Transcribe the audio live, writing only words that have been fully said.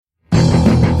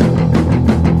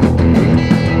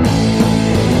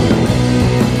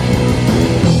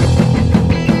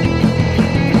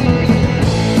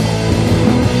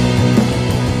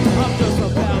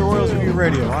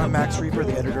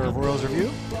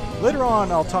Later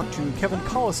on, I'll talk to Kevin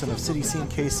Collison of City Scene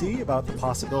KC about the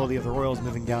possibility of the Royals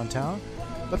moving downtown.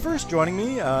 But first, joining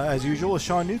me, as usual, is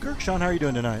Sean Newkirk. Sean, how are you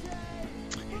doing tonight?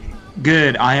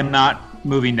 Good. I am not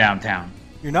moving downtown.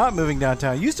 You're not moving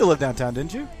downtown. You used to live downtown,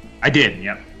 didn't you? I did,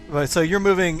 yep. So you're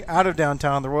moving out of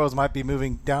downtown. The Royals might be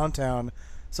moving downtown.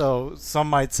 So some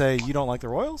might say you don't like the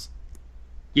Royals?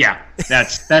 Yeah,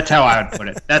 that's how I would put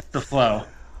it. That's the flow.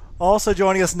 Also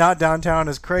joining us not downtown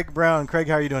is Craig Brown. Craig,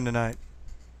 how are you doing tonight?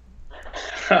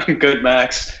 I'm good,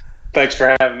 Max. Thanks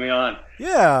for having me on.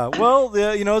 Yeah, well,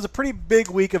 it was a pretty big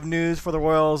week of news for the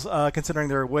Royals, considering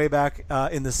they're way back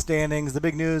in the standings. The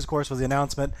big news, of course, was the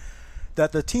announcement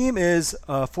that the team is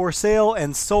for sale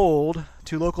and sold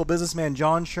to local businessman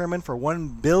John Sherman for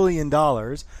 $1 billion.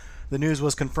 The news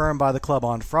was confirmed by the club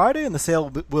on Friday, and the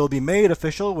sale will be made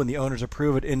official when the owners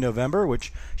approve it in November,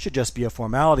 which should just be a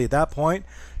formality at that point.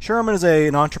 Sherman is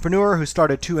an entrepreneur who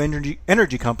started two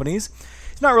energy companies.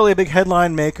 He's not really a big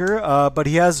headline maker, but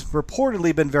he has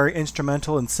reportedly been very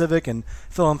instrumental in civic and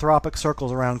philanthropic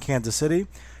circles around Kansas City.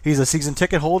 He's a season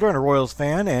ticket holder and a Royals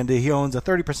fan, and he owns a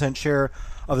 30% share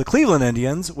of the Cleveland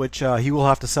Indians, which he will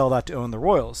have to sell that to own the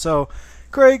Royals. So,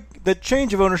 Craig, the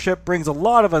change of ownership brings a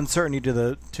lot of uncertainty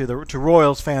to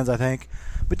Royals fans, I think.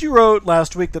 But you wrote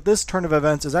last week that this turn of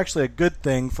events is actually a good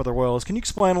thing for the Royals. Can you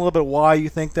explain a little bit why you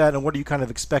think that, and what are you kind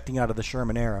of expecting out of the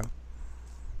Sherman era?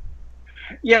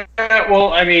 Yeah,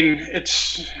 well, I mean,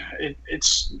 it's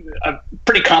a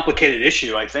pretty complicated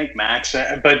issue, I think, Max.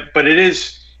 But it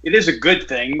is a good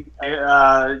thing.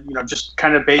 Just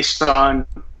kind of based on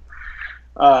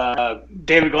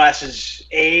David Glass's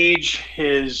age,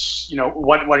 his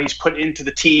what he's put into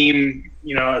the team,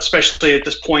 especially at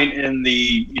this point in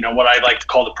the what I like to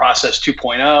call the process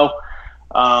 2.0.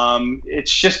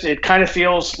 It kind of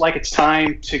feels like it's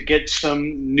time to get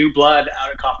some new blood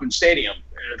out of Kauffman Stadium.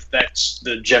 If that's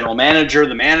the general manager,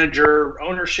 the manager,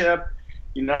 ownership,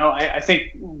 I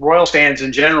think Royals fans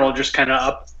in general are just kind of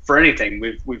up for anything.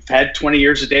 We've had 20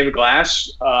 years of David Glass,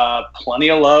 plenty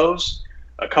of lows,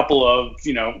 a couple of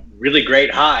really great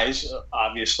highs,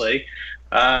 obviously.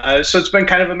 So it's been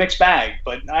kind of a mixed bag.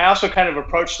 But I also kind of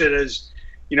approached it as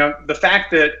the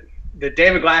fact that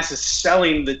David Glass is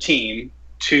selling the team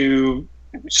to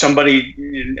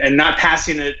somebody and not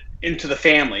passing it into the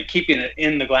family, keeping it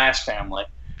in the Glass family,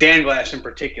 Dan Glass in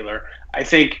particular, I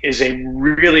think is a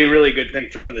really, really good thing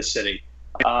for the city.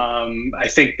 I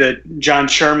think that John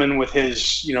Sherman, with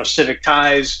his civic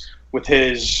ties, with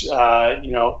his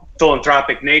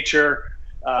philanthropic nature,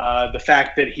 the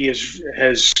fact that he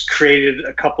has created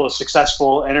a couple of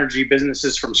successful energy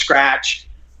businesses from scratch,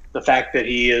 the fact that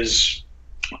he is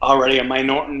already a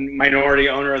minority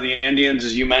owner of the Indians,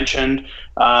 as you mentioned,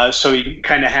 so he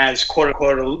kind of has quote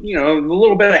unquote a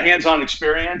little bit of hands-on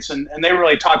experience, and they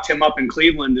really talked him up in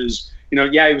Cleveland as he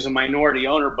was a minority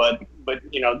owner, but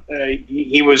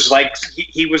he was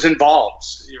he was involved,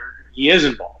 he is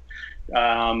involved,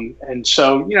 and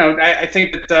so I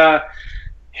think that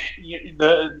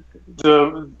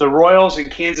the Royals in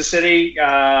Kansas City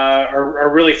are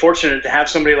really fortunate to have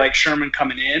somebody like Sherman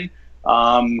coming in.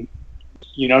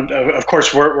 Of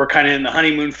course, we're kind of in the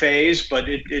honeymoon phase, but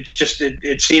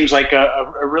it seems like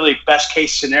a really best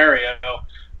case scenario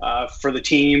for the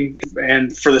team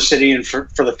and for the city and for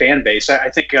the fan base. I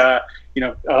think a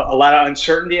lot of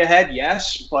uncertainty ahead,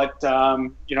 yes, but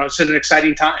it's an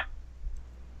exciting time.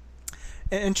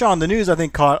 And Sean, the news I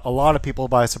think caught a lot of people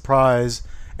by surprise,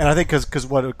 and I think because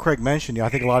what Craig mentioned, I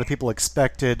think a lot of people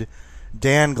expected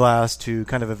Dan Glass to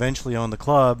kind of eventually own the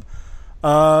club.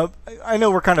 I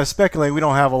know we're kind of speculating. We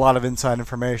don't have a lot of inside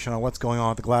information on what's going on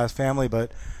with the Glass family,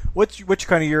 but which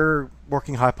kind of your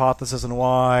working hypothesis and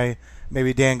why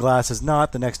maybe Dan Glass is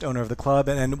not the next owner of the club,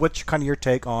 and what's kind of your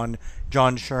take on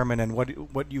John Sherman and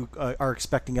what you are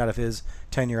expecting out of his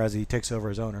tenure as he takes over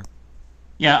as owner?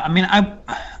 Yeah, I mean,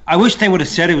 I wish they would have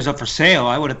said it was up for sale.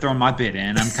 I would have thrown my bid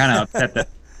in. I'm kind of upset that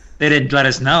they didn't let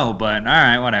us know, but all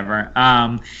right, whatever.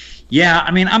 Yeah, I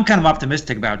mean, I'm kind of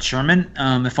optimistic about Sherman,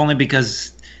 if only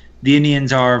because the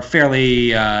Indians are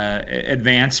fairly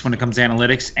advanced when it comes to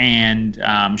analytics, and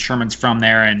Sherman's from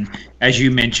there. And as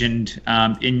you mentioned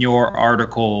in your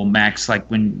article, Max, like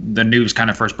when the news kind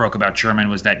of first broke about Sherman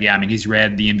was that, he's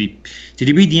read the MVP. Did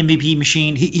he read the MVP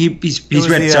Machine? He's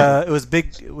read some. It was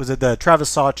big. Was it the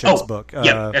Travis Sawchik's book?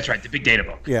 Yeah, that's right, the Big Data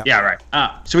book. Yeah, right.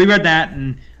 So we read that,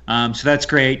 and so that's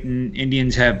great. And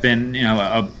Indians have been,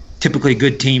 a typically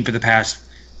good team for the past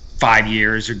 5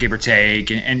 years, or give or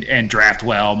take, and draft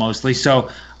well mostly.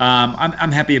 So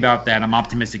I'm happy about that. I'm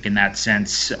optimistic in that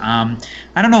sense. I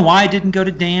don't know why I didn't go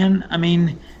to Dan. I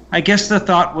mean, I guess the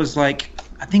thought was like,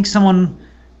 I think someone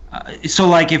So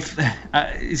like if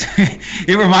it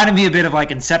reminded me a bit of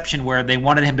like Inception, where they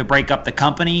wanted him to break up the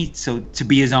company so to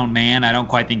be his own man. I don't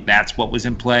quite think that's what was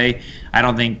in play. I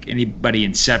don't think anybody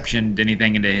inceptioned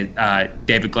anything into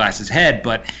David Glass's head,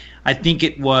 but I think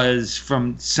it was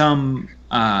from some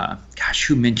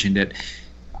who mentioned it?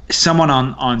 Someone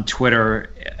on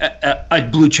Twitter, a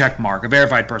blue check mark, a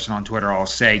verified person on Twitter, I'll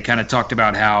say, kind of talked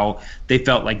about how they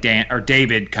felt like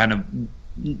David kind of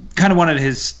wanted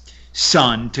his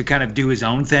son to kind of do his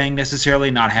own thing,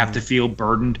 necessarily not have to feel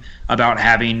burdened about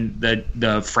having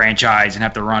the franchise and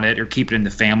have to run it or keep it in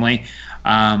the family.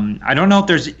 I don't know if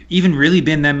there's even really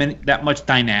been that much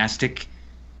dynastic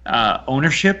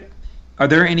ownership. Are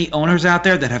there any owners out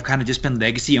there that have kind of just been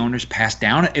legacy owners passed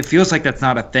down? It feels like that's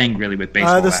not a thing really with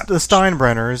baseball. The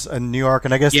Steinbrenners in New York,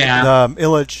 and I guess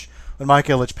Ilitch, when Mike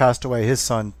Ilitch passed away, his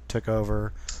son took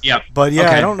over. Yep. But yeah,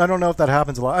 okay. I don't know if that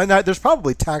happens a lot. And there's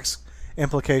probably tax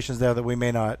implications there that we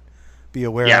may not be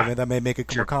aware of, and that may make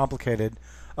it more complicated.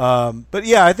 But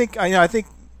yeah, I think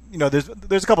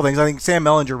there's a couple things. I think Sam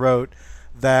Mellinger wrote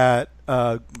that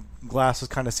Glass was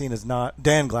kind of seen as not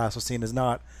Dan Glass was seen as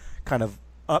not kind of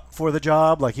up for the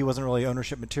job, like he wasn't really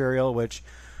ownership material, which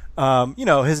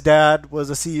his dad was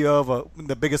a CEO of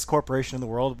the biggest corporation in the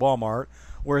world, Walmart,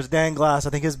 whereas Dan Glass, I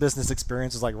think his business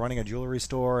experience is like running a jewelry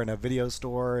store and a video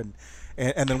store and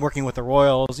then working with the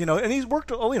Royals, and he's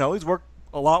worked a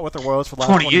lot with the Royals for the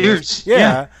last 20 years.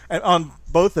 Yeah, and on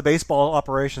both the baseball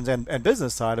operations and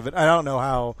business side of it. I don't know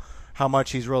how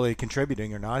much he's really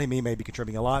contributing or not. He may be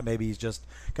contributing a lot. Maybe he's just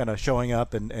kind of showing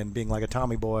up and being like a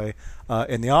Tommy boy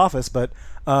in the office. But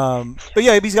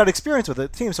yeah, he's got experience with the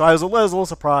team. So I was a little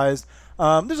surprised.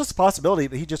 There's just a possibility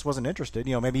that he just wasn't interested.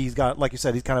 Maybe he's got, like you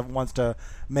said, he kind of wants to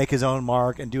make his own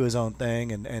mark and do his own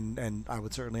thing, and I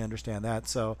would certainly understand that.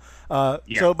 So,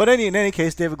 but in any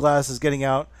case, David Glass is getting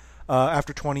out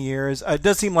after 20 years. It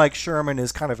does seem like Sherman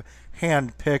is kind of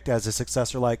handpicked as a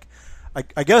successor. Like,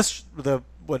 I guess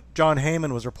what John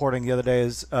Heyman was reporting the other day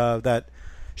is that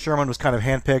Sherman was kind of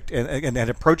handpicked and had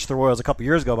approached the Royals a couple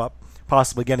years ago about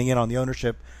possibly getting in on the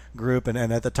ownership group, and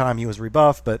at the time he was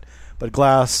rebuffed, but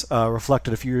Glass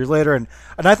reflected a few years later, and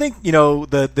I think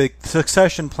the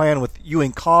succession plan with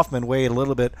Ewing Kauffman weighed a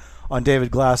little bit on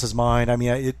David Glass's mind. I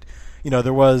mean,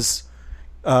 there was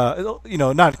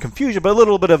not confusion, but a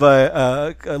little bit of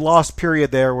a lost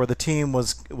period there where the team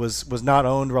was not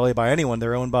owned really by anyone.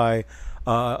 They're owned by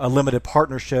a limited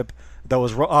partnership that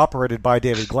was operated by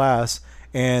David Glass,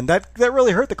 and that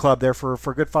really hurt the club there for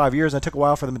a good 5 years. And it took a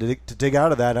while for them to dig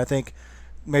out of that. And I think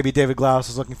maybe David Glass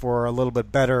was looking for a little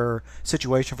bit better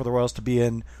situation for the Royals to be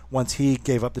in once he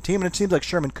gave up the team, and it seems like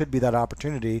Sherman could be that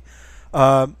opportunity.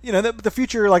 The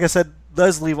future, like I said,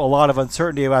 does leave a lot of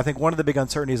uncertainty. But I think one of the big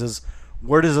uncertainties is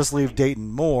where does this leave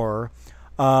Dayton Moore?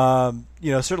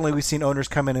 Certainly we've seen owners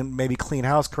come in and maybe clean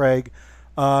house, Craig.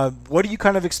 What are you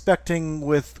kind of expecting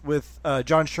with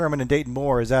John Sherman and Dayton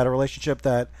Moore? Is that a relationship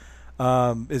that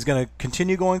is going to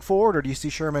continue going forward, or do you see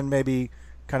Sherman maybe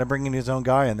kind of bringing his own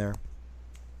guy in there?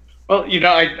 Well,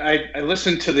 I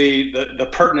listened to the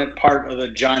pertinent part of the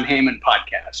John Heyman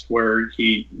podcast where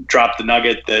he dropped the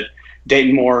nugget that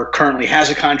Dayton Moore currently has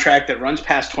a contract that runs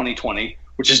past 2020,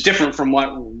 which is different from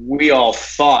what we all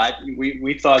thought.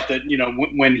 We thought that,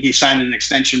 when he signed an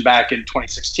extension back in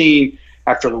 2016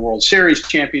 after the World Series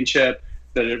championship,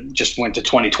 that it just went to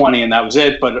 2020 and that was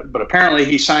it. But apparently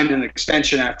he signed an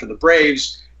extension after the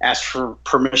Braves asked for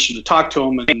permission to talk to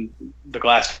him, and the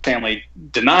Glass family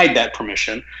denied that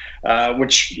permission,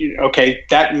 which,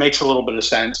 that makes a little bit of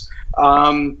sense.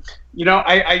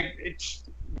 It's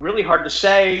really hard to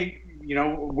say.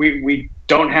 We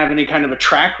don't have any kind of a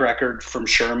track record from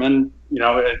Sherman,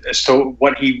 as to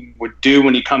what he would do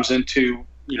when he comes into,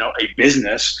 a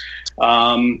business.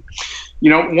 One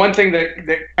thing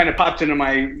that kind of popped into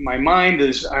my mind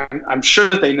is I'm sure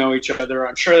that they know each other.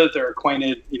 I'm sure that they're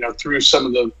acquainted, through some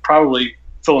of the probably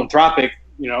philanthropic,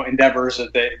 endeavors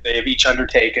that they have each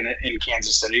undertaken in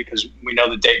Kansas City, because we know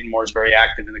that Dayton Moore is very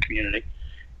active in the community.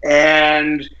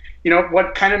 And,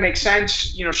 what kind of makes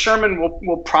sense, Sherman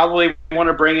will probably want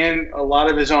to bring in a lot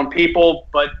of his own people,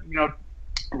 but,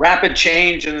 rapid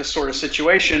change in this sort of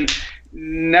situation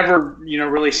never,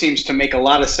 really seems to make a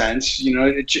lot of sense.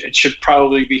 It should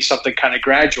probably be something kind of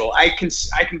gradual. I can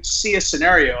see a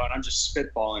scenario, and I'm just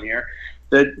spitballing here,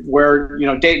 that where,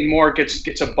 Dayton Moore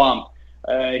gets a bump.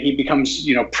 He becomes,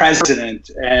 president,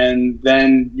 and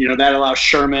then, that allows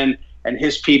Sherman and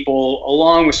his people,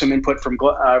 along with some input from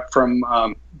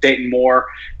Dayton Moore,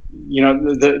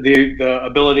 the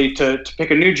ability to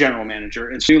pick a new general manager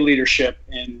and new leadership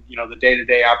in, the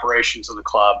day-to-day operations of the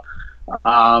club.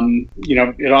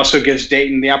 It also gives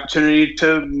Dayton the opportunity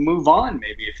to move on,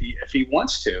 maybe if he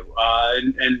wants to,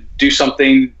 and do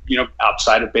something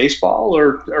outside of baseball,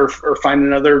 or find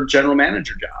another general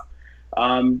manager job.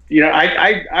 I'm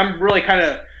really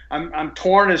I'm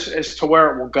torn as to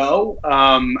where it will go.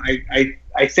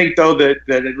 I think though that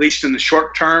at least in the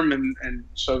short term, and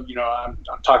so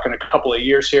I'm talking a couple of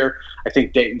years here, I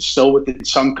think Dayton's still within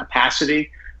some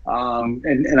capacity.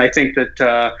 And I think that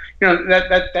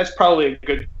that's probably a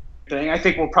good thing. I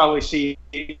think we'll probably see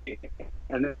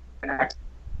an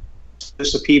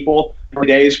exodus of people for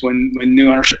days when new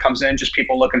ownership comes in, just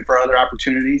people looking for other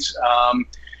opportunities.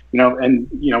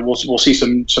 We'll see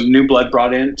some new blood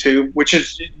brought in too, which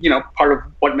is part of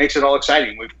what makes it all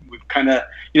exciting. We've kind of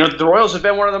the Royals have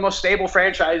been one of the most stable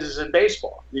franchises in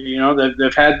baseball.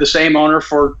 They've had the same owner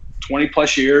for 20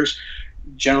 plus years.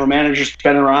 General manager's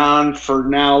been around for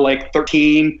now like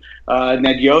 13.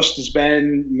 Ned Yost has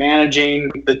been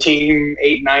managing the team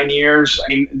 8-9 years. I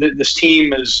mean, this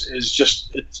team is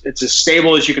just it's as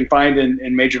stable as you can find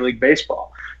in Major League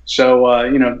Baseball. So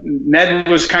Ned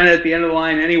was kind of at the end of the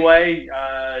line anyway.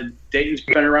 Dayton's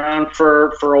been around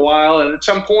for a while, and at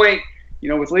some point,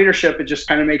 with leadership, it just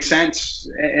kind of makes sense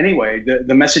anyway.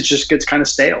 The message just gets kind of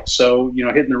stale. So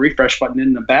hitting the refresh button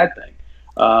isn't a bad thing.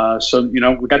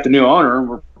 We got the new owner, and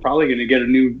we're probably going to get a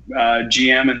new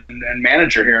GM and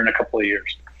manager here in a couple of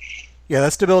years. Yeah,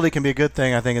 that stability can be a good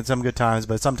thing, I think, in some good times,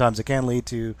 but sometimes it can lead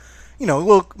to,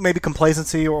 maybe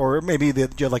complacency, or maybe,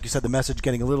 like you said, the message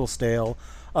getting a little stale.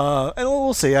 And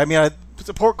we'll see. I mean,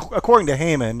 according to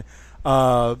Heyman,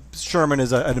 Sherman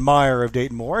is an admirer of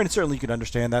Dayton Moore, and certainly you can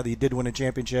understand that. He did win a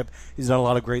championship. He's done a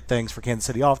lot of great things for Kansas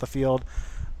City off the field.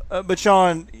 But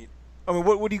Sean, I mean,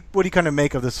 what do you kind of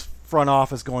make of this front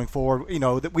office going forward?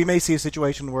 That we may see a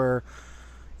situation where,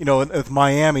 with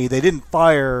Miami, they didn't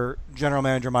fire general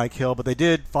manager Mike Hill, but they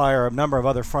did fire a number of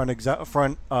other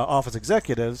front office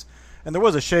executives, and there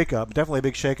was a shakeup, definitely a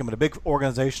big shakeup, and a big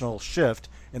organizational shift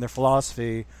in their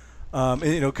philosophy.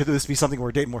 Could this be something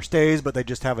where Dayton Moore stays, but they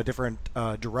just have a different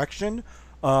direction,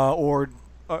 or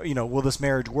will this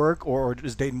marriage work, or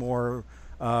is Dayton Moore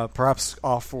perhaps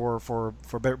off for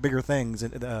bigger things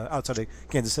outside of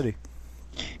Kansas City?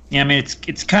 Yeah, I mean,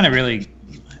 it's kind of really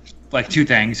like two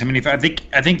things. I mean, I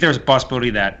think there's a possibility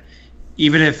that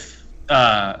even if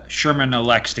Sherman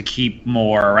elects to keep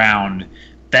Moore around,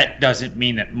 that doesn't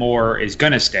mean that Moore is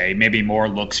going to stay. Maybe Moore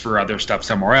looks for other stuff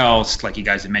somewhere else. Like you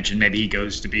guys have mentioned, maybe he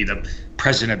goes to be the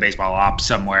president of baseball ops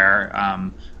somewhere,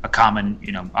 a common,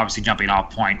 obviously jumping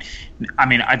off point. I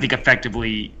mean, I think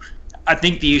effectively,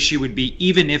 the issue would be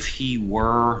even if he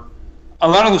were, a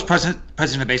lot of those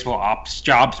president of baseball ops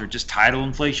jobs are just title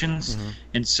inflations. Mm-hmm.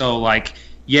 And so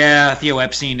Theo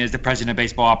Epstein is the president of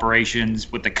baseball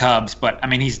operations with the Cubs, but I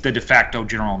mean, he's the de facto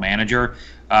general manager.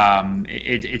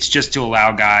 It's just to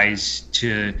allow guys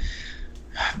to,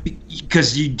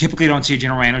 because you typically don't see a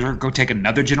general manager go take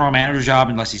another general manager job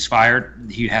unless he's fired.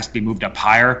 He has to be moved up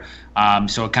higher.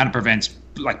 So it kind of prevents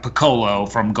like Piccolo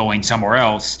from going somewhere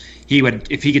else. He would,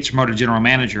 if he gets promoted to general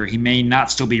manager, he may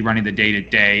not still be running the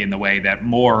day-to-day in the way that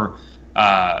Moore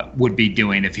would be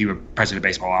doing if he were president of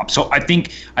baseball ops. So I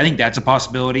think that's a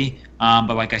possibility.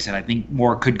 But like I said, I think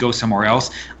Moore could go somewhere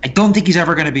else. I don't think he's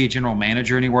ever going to be a general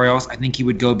manager anywhere else. I think he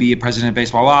would go be a president of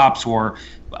baseball ops, or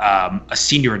a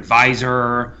senior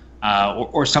advisor,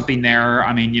 or something there.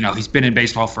 I mean, he's been in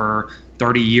baseball for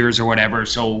 30 years or whatever.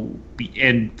 So,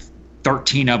 and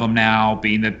 13 of them now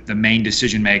being the main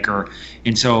decision maker.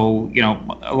 And so,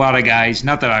 a lot of guys,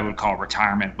 not that I would call it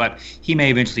retirement, but he may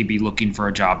eventually be looking for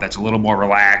a job that's a little more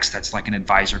relaxed, that's like an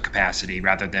advisor capacity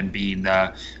rather than being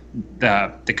the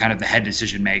kind of the head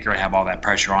decision maker and have all that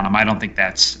pressure on him. I don't think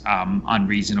that's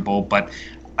unreasonable, but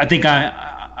I think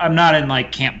I'm not in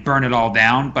like camp burn it all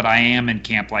down, but I am in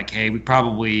camp like, hey,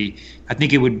 I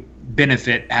think it would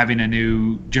benefit having a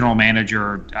new general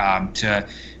manager, to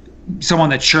someone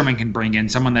that Sherman can bring in,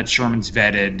 someone that Sherman's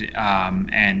vetted,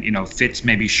 and fits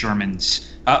maybe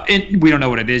Sherman's. We don't know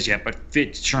what it is yet, but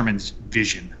fits Sherman's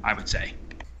vision, I would say.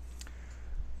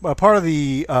 Well, part of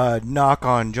the knock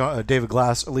on David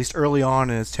Glass, at least early on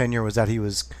in his tenure, was that he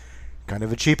was kind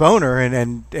of a cheap owner,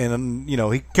 and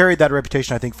he carried that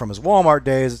reputation, I think, from his Walmart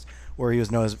days, where he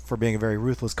was known for being a very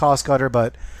ruthless cost cutter.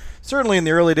 But certainly in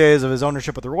the early days of his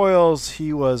ownership of the Royals,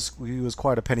 he was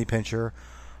quite a penny pincher.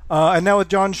 And now with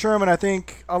John Sherman, I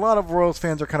think a lot of Royals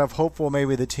fans are kind of hopeful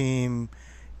maybe the team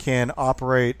can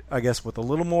operate, I guess, with a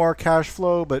little more cash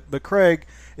flow. But Craig,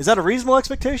 is that a reasonable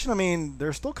expectation? I mean,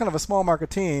 they're still kind of a small market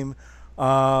team.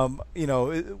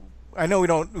 I know we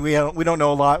don't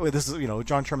know a lot. This is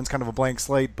John Sherman's kind of a blank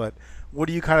slate, but what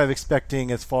are you kind of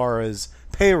expecting as far as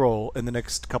payroll in the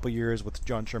next couple of years with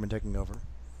John Sherman taking over?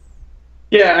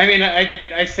 Yeah, I mean,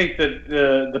 I think that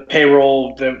the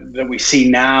payroll that we see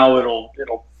now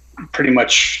it'll pretty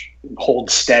much hold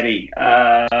steady.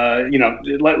 Like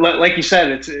you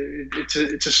said,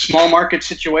 it's a small market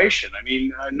situation. I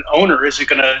mean, an owner isn't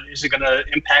gonna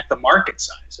impact the market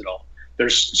size at all.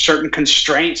 There's certain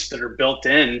constraints that are built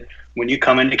in when you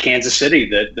come into Kansas City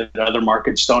that other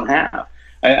markets don't have.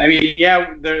 I mean,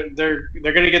 yeah, they're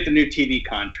going to get the new TV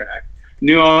contract.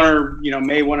 New owner,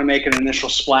 may want to make an initial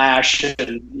splash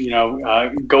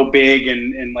and go big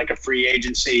in like a free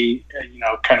agency,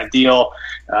 kind of deal.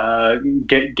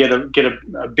 Get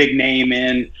a big name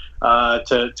in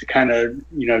to kind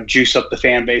of juice up the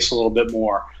fan base a little bit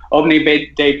more. Opening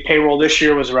day payroll this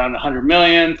year was around $100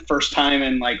 million. First time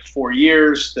in like 4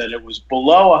 years that it was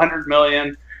below $100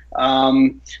 million.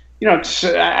 I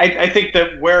think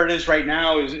that where it is right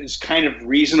now is kind of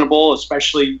reasonable,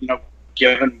 especially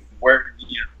given where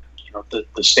the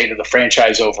state of the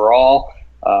franchise overall.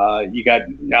 You got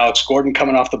Alex Gordon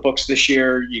coming off the books this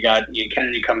year. You got Ian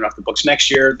Kennedy coming off the books next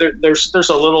year. There's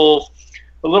a little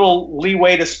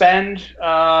leeway to spend.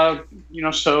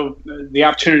 So the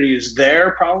opportunity is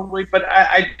there probably, but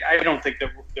I don't think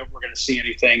that we're going to see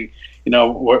anything.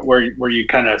 Where you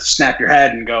kind of snap your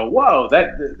head and go, whoa,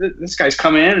 this guy's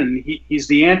come in and he's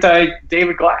the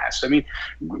anti-David Glass. I mean,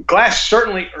 Glass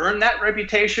certainly earned that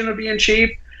reputation of being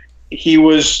cheap. He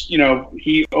was,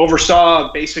 he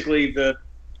oversaw basically the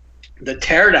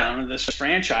teardown of this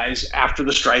franchise after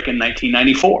the strike in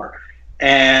 1994.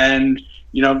 And,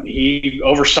 he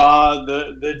oversaw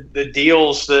the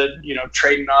deals that,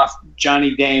 trading off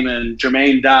Johnny Damon,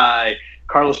 Jermaine Dye,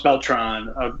 Carlos Beltran.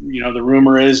 The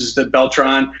rumor is that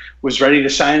Beltran was ready to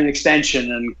sign an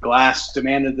extension, and Glass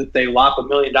demanded that they lop $1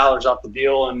 million off the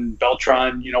deal, and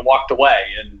Beltran, walked away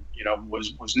and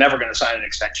was never going to sign an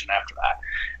extension after that.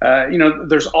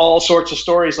 There's all sorts of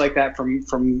stories like that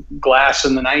from Glass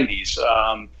in the '90s.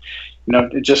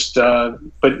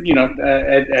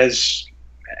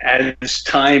 As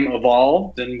time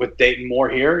evolved, and with Dayton Moore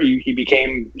here, he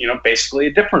became basically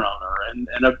a different owner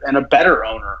and a better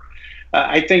owner.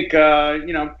 I think,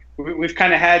 we've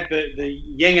kind of had the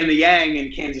yin and the yang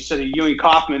in Kansas City. Ewing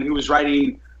Kauffman, who was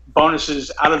writing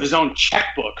bonuses out of his own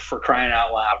checkbook, for crying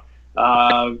out loud.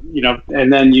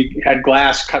 And then you had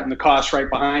Glass cutting the costs right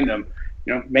behind him.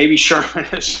 Maybe Sherman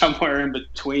is somewhere in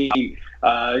between,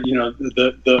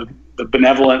 the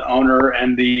benevolent owner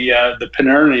and the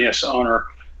penurious owner.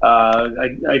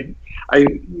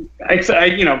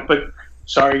 But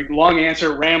sorry, long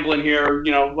answer, rambling here.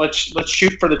 Let's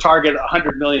shoot for the target,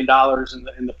 $100 million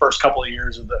in the first couple of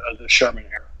years of the Sherman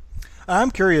era.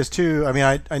 I'm curious too. I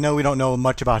mean, I know we don't know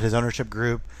much about his ownership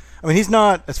group. I mean, he's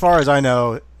not, as far as I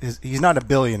know, he's not a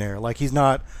billionaire. Like, he's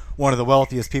not one of the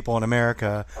wealthiest people in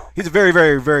America. He's a very,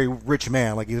 very, very rich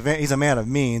man. Like, he's a man of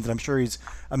means, and I'm sure he's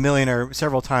a millionaire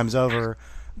several times over.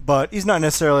 But he's not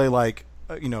necessarily like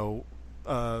Jeff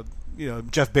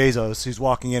Bezos, who's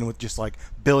walking in with just like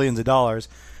billions of dollars.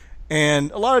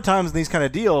 And a lot of times in these kind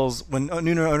of deals, when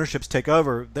new ownerships take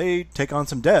over, they take on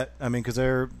some debt. I mean,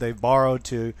 because they've borrowed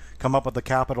to come up with the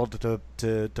capital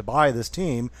to buy this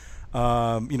team.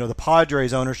 The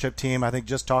Padres ownership team, I think,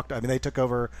 they took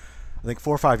over, I think,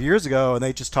 4 or 5 years ago, and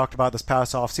they just talked about this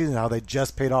past off season how they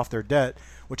just paid off their debt,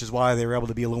 which is why they were able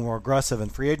to be a little more aggressive in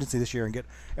free agency this year and get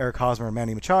Eric Hosmer and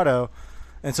Manny Machado.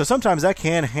 And so sometimes that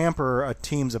can hamper a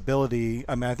team's ability.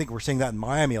 I mean, I think we're seeing that in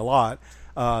Miami a lot.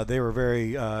 They were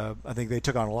I think they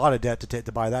took on a lot of debt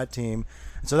to buy that team.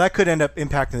 And so that could end up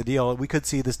impacting the deal. We could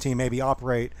see this team maybe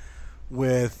operate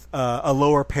with a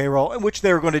lower payroll, which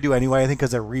they were going to do anyway, I think,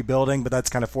 because they're rebuilding. But that's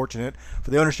kind of fortunate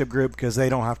for the ownership group because they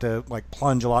don't have to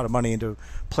plunge a lot of money into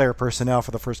player personnel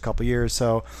for the first couple of years.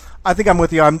 So I think I'm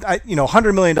with you.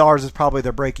 $100 million is probably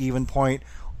their break-even point.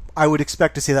 I would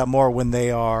expect to see that more when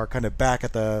they are kind of back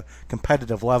at the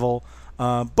competitive level.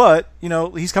 But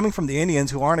he's coming from the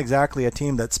Indians, who aren't exactly a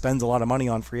team that spends a lot of money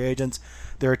on free agents.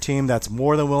 They're a team that's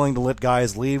more than willing to let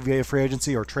guys leave via free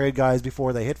agency or trade guys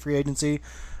before they hit free agency.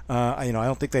 I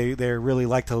don't think they really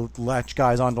like to latch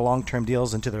guys onto long-term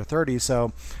deals into their 30s.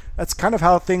 So that's kind of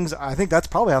how things. I think that's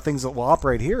probably how things will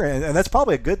operate here, and that's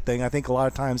probably a good thing. I think a lot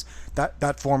of times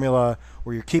that formula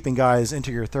where you're keeping guys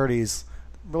into your 30s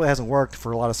really hasn't worked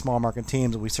for a lot of small market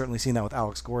teams, and we've certainly seen that with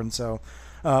Alex Gordon. So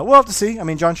we'll have to see. I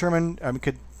mean, John Sherman,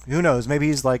 who knows? Maybe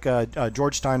he's like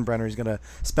George Steinbrenner. He's going to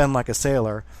spend like a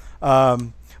sailor.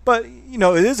 But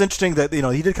it is interesting that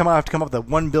he did come up with a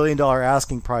 $1 billion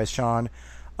asking price, Sean,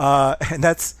 and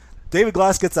that's David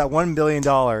Glass gets that $1 billion,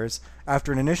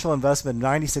 after an initial investment of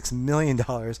 $96 million.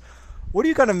 What do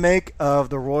you kind of make of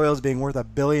the Royals being worth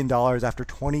 $1 billion after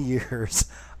 20 years?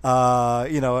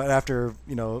 And after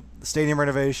stadium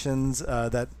renovations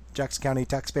that Jackson County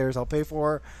taxpayers help pay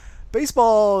for,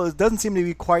 baseball doesn't seem to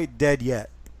be quite dead yet.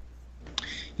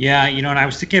 Yeah, and I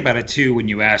was thinking about it too when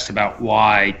you asked about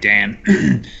why Dan,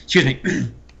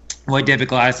 why David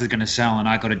Glass is going to sell and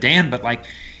not go to Dan. But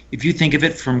if you think of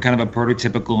it from kind of a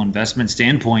prototypical investment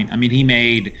standpoint, I mean, he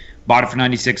bought it for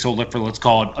 96, sold it for, let's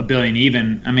call it $1 billion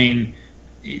even. I mean,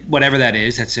 whatever that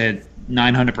is, that's a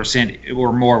 900%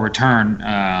 or more return.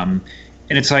 And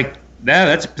it's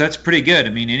that's pretty good. I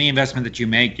mean, any investment that you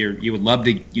make, you would love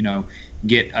to,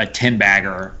 get a 10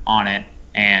 bagger on it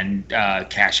and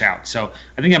cash out. So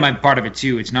I think that might be part of it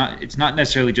too. It's not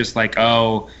necessarily just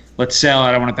let's sell.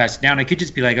 I don't want to pass it down. It could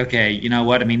just be okay, you know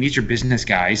what? I mean, these are business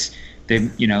guys.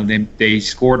 They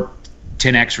scored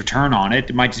 10x return on it.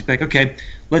 It might just be okay,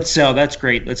 let's sell. That's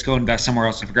great. Let's go invest somewhere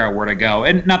else and figure out where to go.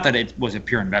 And not that it was a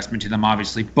pure investment to them,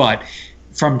 obviously, but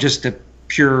from just a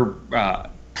pure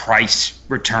price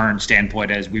return standpoint,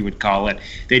 as we would call it,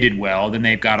 they did well. Then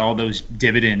they've got all those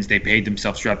dividends they paid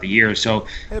themselves throughout the year. So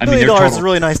 $1 billion is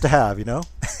really nice to have,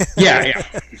 yeah.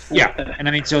 And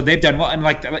I mean, so they've done well,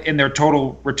 and in their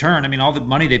total return, I mean, all the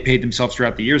money they paid themselves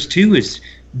throughout the years too has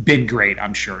been great,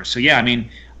 I'm sure. So yeah, I mean,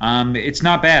 it's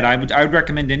not bad. I would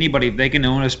recommend anybody, if they can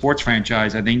own a sports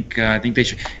franchise, I think they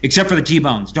should, except for the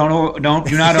T-Bones. Do not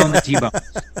own the T-Bones.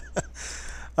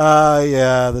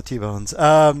 Yeah, the T-Bones.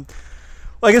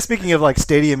 Well, I guess speaking of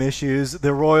stadium issues,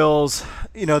 the Royals,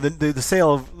 the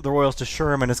sale of the Royals to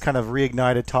Sherman has kind of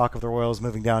reignited talk of the Royals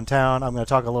moving downtown. I'm going to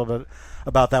talk a little bit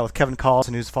about that with Kevin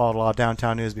Collison, who's followed a lot of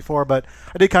downtown news before. But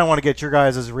I did kind of want to get your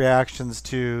guys' reactions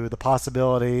to the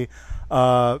possibility.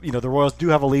 The Royals do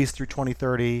have a lease through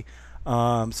 2030,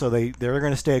 so they're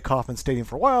going to stay at Kauffman Stadium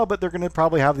for a while, but they're going to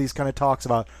probably have these kind of talks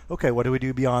about, okay, what do we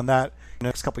do beyond that in the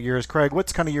next couple of years? Craig,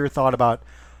 what's kind of your thought about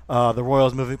the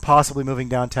Royals possibly moving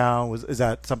downtown? Is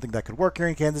that something that could work here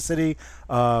in Kansas City?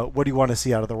 What do you want to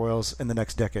see out of the Royals in the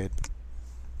next decade?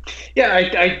 Yeah,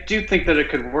 I do think that it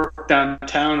could work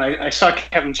downtown. I saw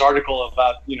Kevin's article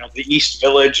about the East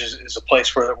Village is a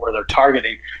place where they're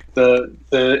targeting.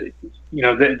 They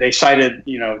cited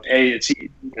it's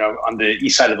on the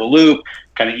east side of the Loop,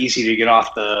 kind of easy to get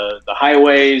off the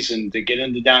highways and to get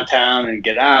into downtown and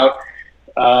get out.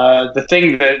 The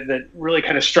thing that really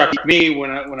kind of struck me when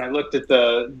I looked at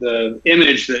the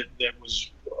image that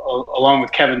was along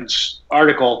with Kevin's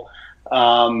article,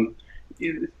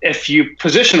 if you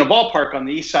position a ballpark on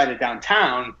the east side of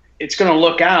downtown, it's going to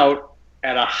look out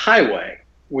at a highway,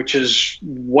 which is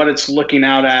what it's looking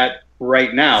out at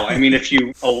right now. I mean, if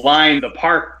you align the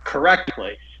park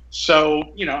correctly.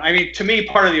 So, to me,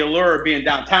 part of the allure of being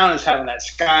downtown is having that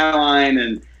skyline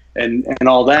and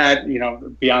all that,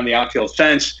 beyond the outfield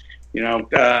fence.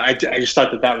 I just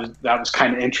thought that was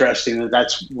kind of interesting,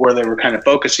 that's where they were kind of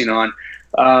focusing on.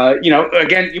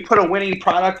 Again, you put a winning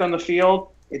product on the field,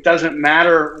 it doesn't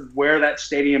matter where that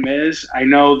stadium is. I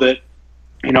know that,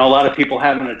 a lot of people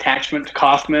have an attachment to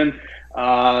Kauffman.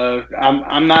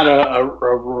 I'm not a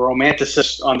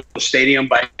romanticist on the stadium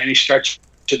by any stretch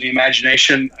of the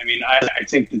imagination. I mean, I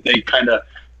think that they kind of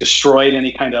destroyed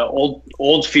any kind of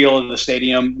old feel of the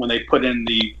stadium when they put in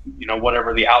the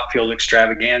whatever the outfield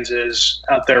extravaganza is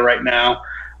out there right now.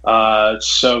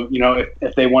 So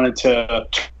if they wanted to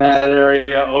turn that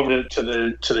area over to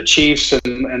the Chiefs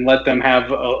and let them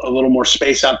have a little more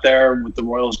space out there with the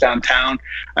Royals downtown,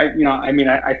 I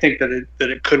think that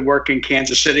it could work in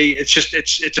Kansas City. It's just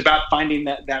it's about finding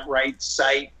that right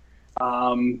site.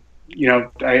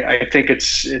 I think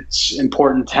it's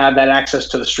important to have that access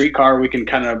to the streetcar. We can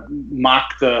kind of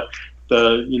mock the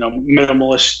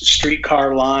minimalist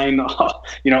streetcar line,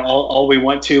 all we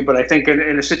want to. But I think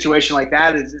in a situation like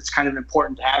that, it's kind of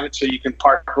important to have it so you can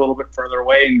park a little bit further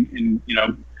away and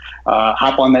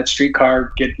hop on that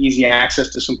streetcar, get easy access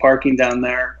to some parking down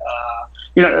there.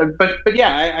 But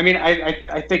yeah,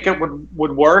 I think it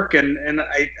would work, and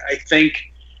I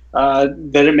think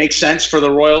that it makes sense for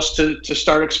the Royals to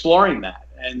start exploring that.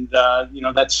 And,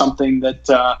 that's something that,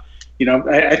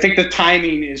 I think the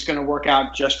timing is going to work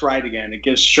out just right again. It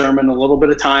gives Sherman a little bit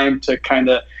of time to kind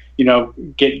of,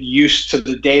 get used to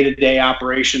the day-to-day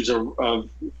operations of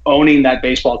owning that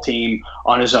baseball team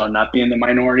on his own, not being the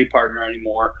minority partner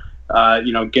anymore.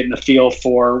 Getting a feel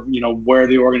for, where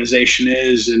the organization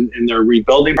is in their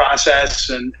rebuilding process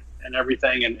and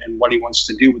everything and what he wants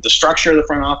to do with the structure of the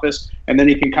front office. And then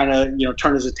he can kind of,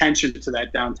 turn his attention to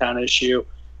that downtown issue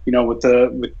with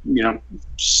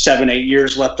 7-8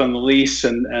 years left on the lease,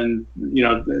 and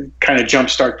kind of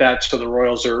jumpstart that so the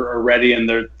Royals are ready, and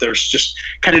there's just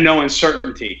kind of no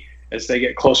uncertainty as they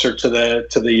get closer to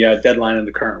the deadline of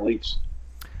the current lease.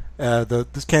 The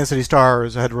Kansas City Star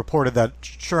had reported that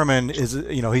Sherman is,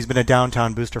 he's been a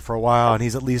downtown booster for a while, and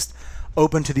he's at least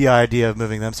open to the idea of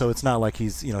moving them. So it's not like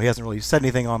he's, he hasn't really said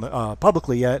anything on the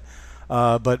publicly yet.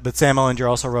 But Sam Ellinger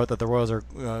also wrote that the Royals are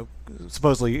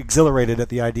supposedly exhilarated at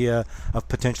the idea of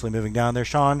potentially moving down there.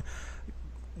 Sean,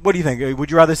 what do you think?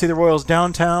 Would you rather see the Royals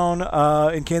downtown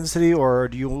in Kansas City, or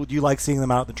do you like seeing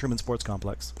them out at the Truman Sports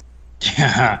Complex?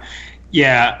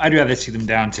 Yeah, I'd rather see them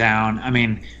downtown. I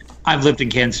mean, I've lived in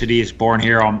Kansas City, was born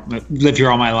here, lived here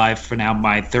all my life, for now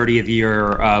my 30th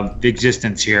year of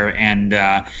existence here, and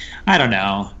I don't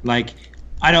know,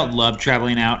 I don't love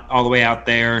traveling out all the way out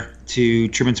there to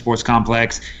Truman Sports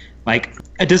Complex.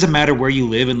 It doesn't matter where you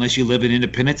live unless you live in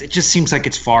Independence. It just seems like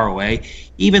it's far away.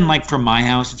 Even from my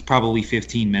house, it's probably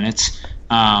 15 minutes,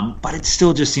 but it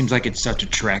still just seems like it's such a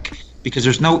trek because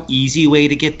there's no easy way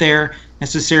to get there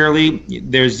necessarily.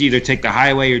 There's either take the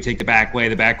highway or take the back way.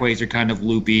 The back ways are kind of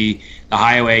loopy. The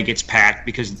highway gets packed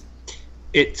because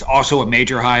it's also a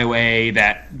major highway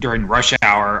that during rush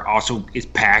hour also is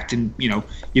packed, and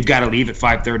you've got to leave at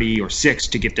 5:30 or 6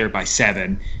 to get there by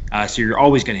 7, so you're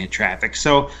always going to hit traffic.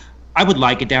 So I would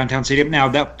like a downtown stadium. Now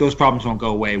those problems won't go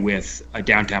away with a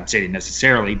downtown stadium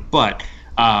necessarily, but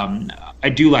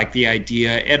I do like the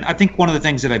idea, and I think one of the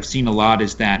things that I've seen a lot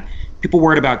is that people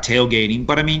worried about tailgating,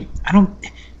 but I mean, I don't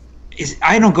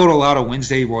go to a lot of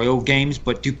Wednesday Royal games,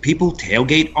 but do people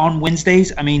tailgate on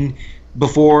Wednesdays? I mean,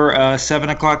 before a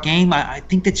 7:00 game, I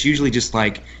think that's usually just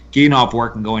getting off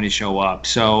work and going to show up.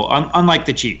 So unlike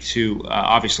the Chiefs, who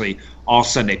obviously all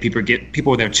Sunday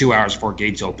people are there 2 hours before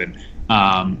gates open,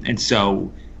 and so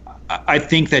I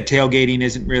think that tailgating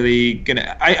isn't really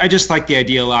gonna. I just like the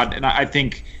idea a lot, and I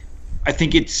think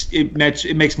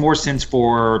it makes more sense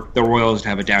for the Royals to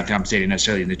have a downtown stadium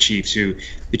necessarily than the Chiefs, who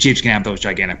the Chiefs can have those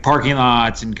gigantic parking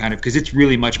lots and because it's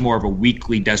really much more of a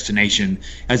weekly destination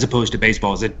as opposed to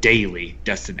baseball as a daily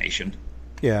destination.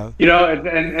 Yeah.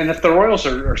 And if the Royals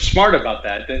are smart about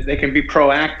that, they can be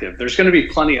proactive. There's going to be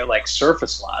plenty of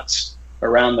surface lots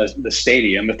around the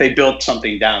stadium if they built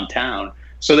something downtown.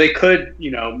 So they could,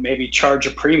 maybe charge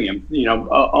a premium,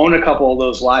 own a couple of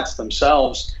those lots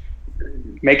themselves.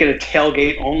 Make it a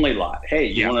tailgate only lot. Hey,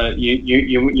 you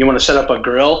want to set up a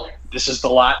grill? This is the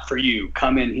lot for you.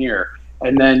 Come in here.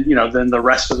 And then, then the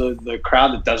rest of the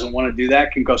crowd that doesn't want to do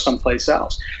that can go someplace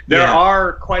else. There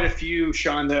are quite a few,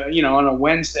 Sean, that, on a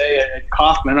Wednesday at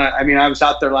Kauffman. I was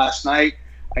out there last night.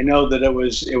 I know that it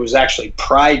was actually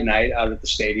Pride Night out at the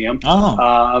stadium.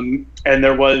 Oh. And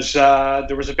there was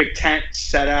a big tent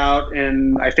set out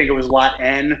in, I think it was Lot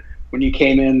N, when you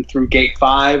came in through Gate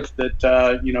 5,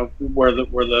 that where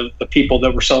the people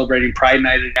that were celebrating Pride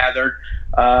Night had gathered.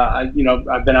 I've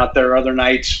been out there other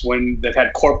nights when they've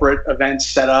had corporate events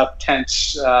set up,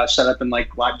 tents set up in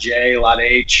Lot J, Lot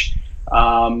H.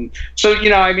 They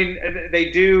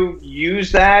do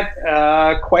use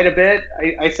that quite a bit.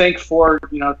 I think for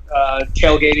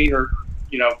tailgating, or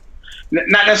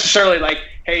not necessarily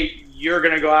hey, you're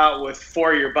going to go out with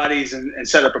 4 of your buddies and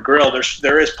set up a grill.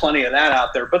 There is plenty of that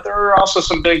out there, but there are also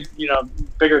some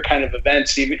bigger kind of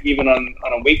events, even on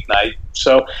a weeknight.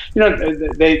 So,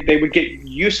 they would get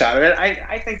use out of it.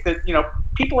 I think that,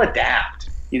 people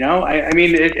adapt,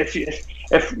 if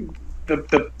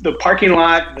the parking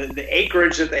lot, the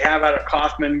acreage that they have out of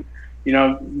Kauffman,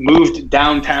 moved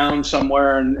downtown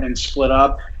somewhere and split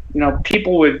up,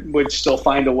 people would still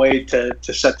find a way to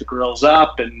set the grills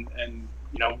up, and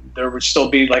there would still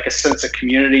be a sense of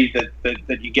community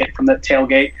that you get from that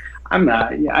tailgate.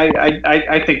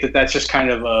 I think that's just kind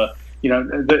of a,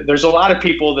 there's a lot of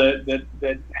people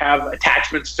that have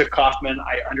attachments to Kauffman.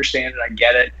 I understand it. I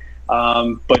get it.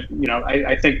 But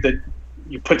I think that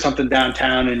you put something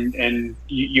downtown and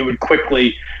you would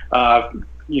quickly,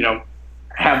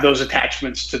 have those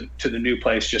attachments to the new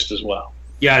place just as well.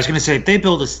 Yeah, I was going to say, if they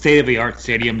build a state-of-the-art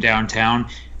stadium downtown,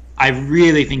 I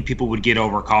really think people would get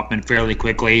over Kauffman fairly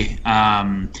quickly.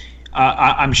 I'm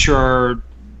sure,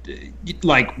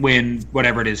 when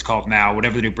whatever it is called now,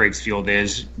 whatever the new Braves Field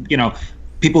is,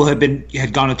 people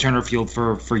had gone to Turner Field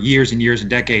for years and years and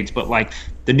decades, but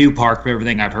the new park, from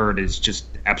everything I've heard, is just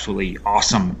absolutely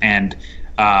awesome. And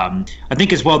I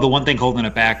think as well, the one thing holding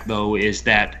it back though is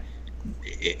that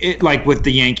like with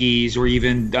the Yankees or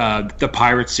even the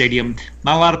Pirates Stadium,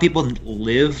 not a lot of people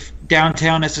live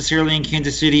downtown necessarily in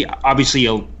Kansas City. Obviously,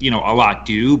 a lot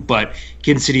do, but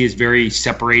Kansas City is very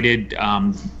separated.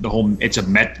 It's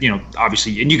a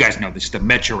obviously, and you guys know this, the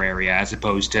metro area as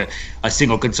opposed to a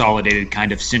single consolidated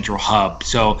kind of central hub.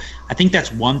 So I think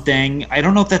that's one thing. I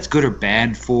don't know if that's good or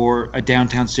bad for a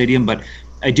downtown stadium, but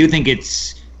I do think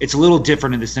it's a little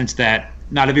different in the sense that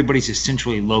not everybody's as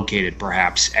centrally located,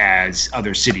 perhaps, as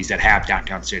other cities that have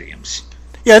downtown stadiums.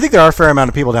 Yeah, I think there are a fair amount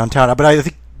of people downtown, but I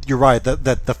think you're right that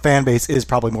the fan base is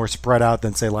probably more spread out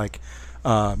than say like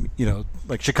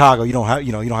Chicago. You don't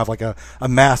have like a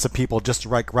mass of people just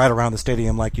right around the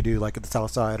stadium like you do like at the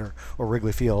South Side or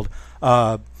Wrigley Field.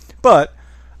 But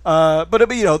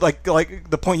like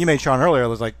the point you made, Sean, earlier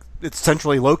was like it's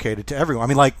centrally located to everyone. I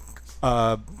mean, like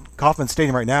Kauffman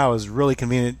Stadium right now is really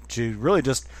convenient to really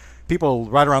just people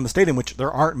right around the stadium, which there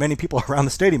aren't many people around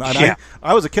the stadium. And yeah.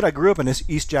 I was a kid. I grew up in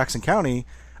East Jackson County,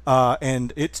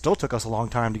 and it still took us a long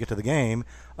time to get to the game,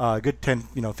 a good 10,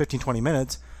 15, 20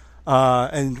 minutes.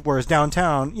 And whereas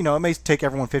downtown, it may take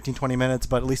everyone 15, 20 minutes,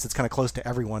 but at least it's kind of close to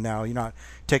everyone now. You're not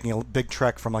taking a big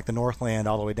trek from like the Northland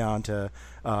all the way down to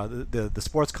the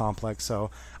sports complex.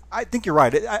 So I think you're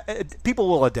right. People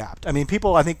will adapt. I mean,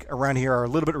 people I think around here are a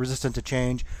little bit resistant to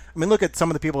change. I mean, look at some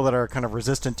of the people that are kind of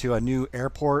resistant to a new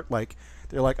airport. Like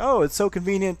they're like, oh, it's so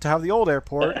convenient to have the old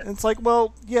airport. And it's like,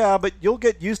 well, yeah, but you'll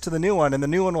get used to the new one, and the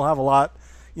new one will have a lot,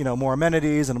 more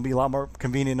amenities, and it'll be a lot more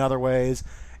convenient in other ways.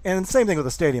 And the same thing with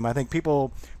the stadium. I think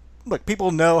people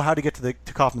know how to get to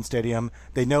Kauffman Stadium.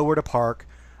 They know where to park.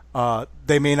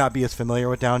 They may not be as familiar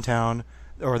with downtown.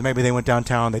 Or maybe they went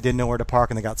downtown, they didn't know where to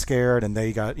park, and they got scared, and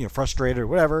they got frustrated or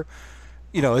whatever.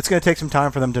 It's going to take some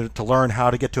time for them to learn how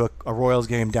to get to a Royals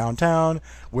game downtown,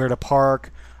 where to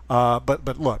park.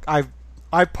 But look,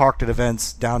 I've parked at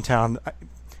events downtown.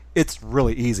 It's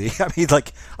really easy. I mean,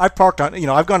 like I've parked on.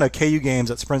 I've gone to KU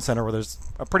games at Sprint Center where there's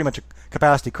pretty much a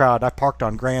capacity crowd. I parked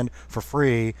on Grand for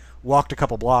free, walked a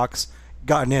couple blocks,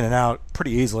 gotten in and out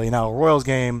pretty easily. Now a Royals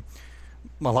game.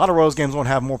 A lot of Royals games won't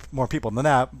have more people than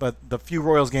that, but the few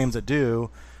Royals games that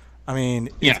do, I mean,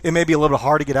 it may be a little bit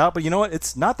hard to get out, but you know what?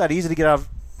 It's not that easy to get out of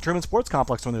Truman Sports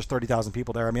Complex when there's 30,000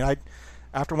 people there. I mean,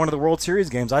 after one of the World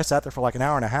Series games, I sat there for like an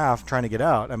hour and a half trying to get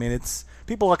out. I mean,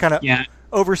 people kind of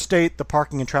overstate the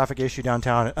parking and traffic issue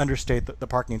downtown and understate the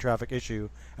parking and traffic issue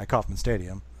at Kauffman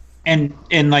Stadium. And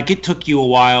like it took you a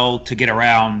while to get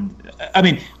around. I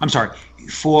mean, I'm sorry.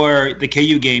 For the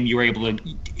KU game, you were able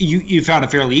to you found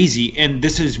it fairly easy, and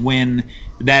this is when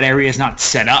that area is not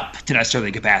set up to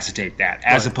necessarily capacitate that,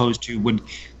 as opposed to when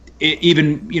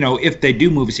if they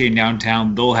do move a stadium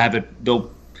downtown,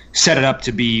 they'll set it up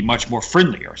to be much more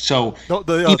friendlier. So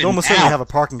they'll almost certainly have a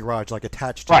parking garage like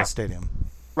attached to the stadium.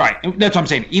 Right, that's what I'm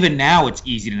saying. Even now, it's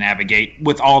easy to navigate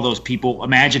with all those people.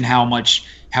 Imagine how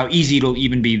easy it'll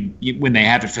even be when they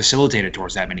have it facilitated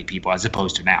towards that many people, as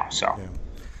opposed to now. So. Yeah.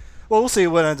 Well, we'll see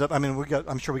what ends up. I mean,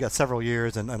 I'm sure we got several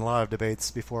years and a lot of debates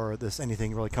before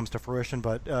anything really comes to fruition.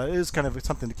 But it is kind of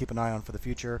something to keep an eye on for the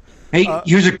future. Hey,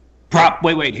 here's a prop.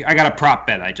 Wait. I got a prop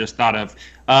bet I just thought of.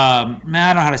 I don't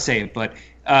know how to say it, but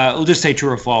we'll just say true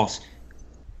or false.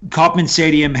 Kauffman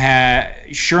Stadium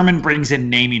Sherman brings in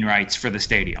naming rights for the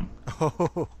stadium.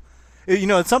 Oh,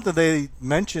 it's something they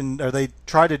mentioned or they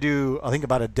tried to do. I think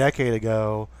about a decade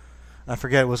ago. I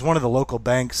forget, it was one of the local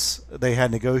banks. They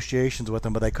had negotiations with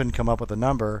them, but they couldn't come up with a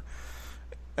number.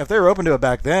 If they were open to it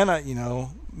back then,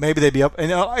 maybe they'd be up.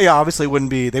 And obviously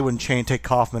they wouldn't take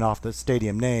Kauffman off the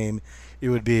stadium name. It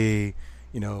would be,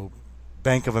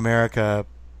 Bank of America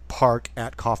Park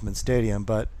at Kauffman Stadium.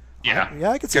 But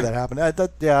I could see that happen.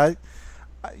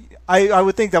 I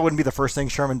would think that wouldn't be the first thing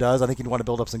Sherman does. I think he'd want to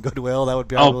build up some goodwill. That would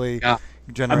probably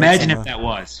generate. Imagine if that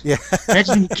was. Yeah.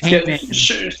 Imagine he came in.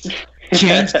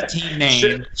 Change the team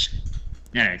name.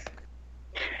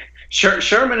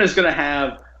 Sherman is going to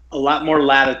have a lot more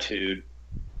latitude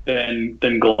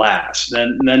than Glass.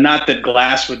 Then not that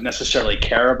Glass would necessarily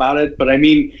care about it, but I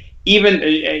mean, even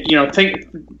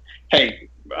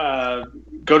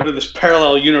go to this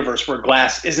parallel universe where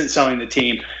Glass isn't selling the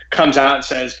team, comes out and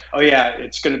says, "Oh yeah,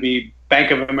 it's going to be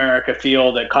Bank of America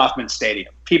Field at Kauffman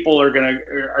Stadium." People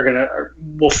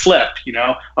will flip.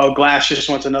 Oh, Glass just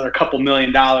wants another couple $1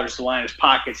 million to line his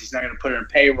pockets. He's not going to put it in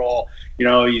payroll.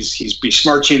 He's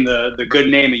besmirching the good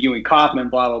name of Ewing Kauffman.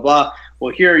 Blah blah blah.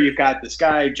 Well, here you've got this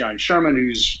guy John Sherman,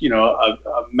 who's a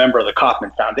member of the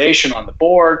Kauffman Foundation on the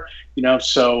board.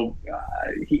 So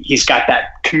he's got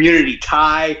that community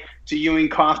tie to Ewing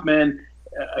Kauffman,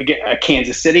 a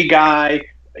Kansas City guy.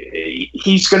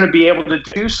 he's going to be able to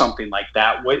do something like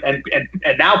that.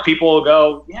 And now people will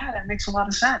go, yeah, that makes a lot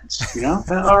of sense.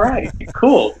 All right,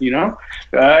 cool. And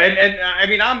I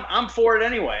mean, I'm for it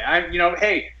anyway.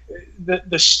 Hey,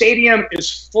 the stadium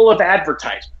is full of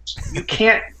advertisements. You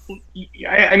can't.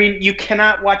 You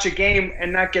cannot watch a game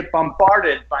and not get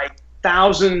bombarded by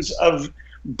thousands of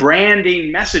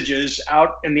branding messages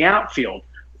out in the outfield.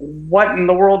 What in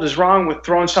the world is wrong with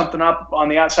throwing something up on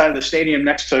the outside of the stadium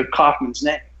next to Kauffman's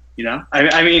name?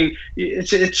 I mean, it's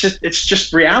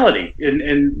just reality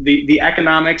in the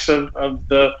economics of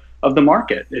the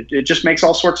market. It just makes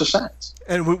all sorts of sense.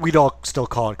 And we'd all still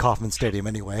call it Kauffman Stadium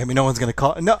anyway. I mean, no one's going to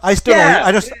call it. No, I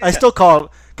still call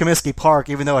it Comiskey Park,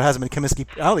 even though it hasn't been Comiskey.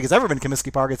 I don't think it's ever been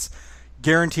Comiskey Park. It's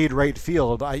Guaranteed Rate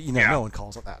Field. But no one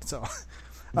calls it that. So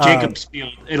Jacobs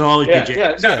Field. It'll always be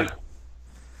Jacobs.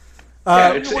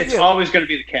 It's always going to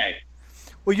be the K.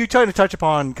 Well, you tried to touch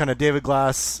upon kind of David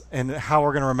Glass and how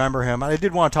we're going to remember him. I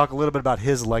did want to talk a little bit about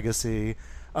his legacy.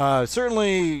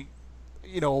 Certainly,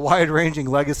 a wide-ranging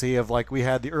legacy of, like, we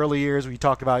had the early years. We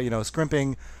talked about,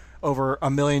 scrimping over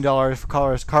 $1 million for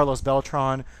Carlos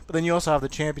Beltran. But then you also have the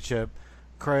championship.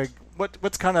 Craig, what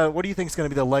do you think is going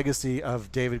to be the legacy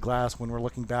of David Glass when we're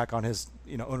looking back on his,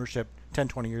 ownership 10,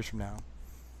 20 years from now?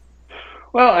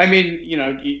 Well, I mean,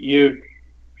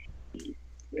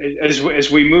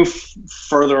 as we move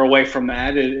further away from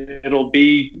that, it'll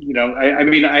be,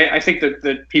 I think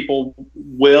that people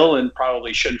will and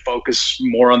probably should focus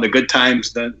more on the good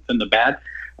times than the bad.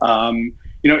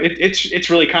 It's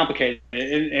really complicated,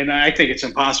 and I think it's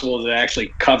impossible to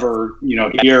actually cover,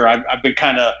 here. I've been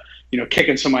kind of,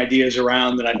 kicking some ideas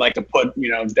around that I'd like to put,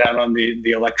 down on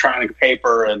the electronic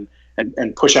paper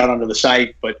and push out onto the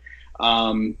site. But,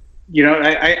 I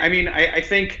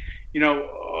think,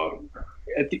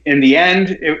 in the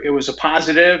end, it was a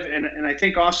positive, and I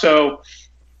think also,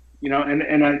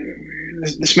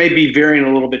 this may be veering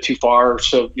a little bit too far,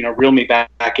 so reel me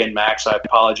back in, Max. I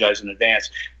apologize in advance.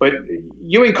 But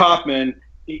Ewing Kauffman,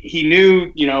 he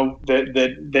knew,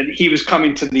 that he was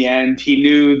coming to the end. He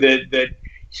knew that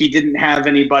he didn't have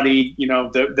anybody,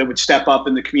 that would step up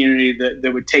in the community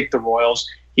that would take the Royals.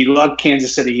 He loved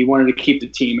Kansas City. He wanted to keep the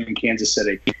team in Kansas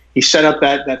City. He set up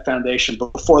that foundation.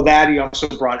 But before that, he also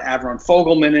brought Avron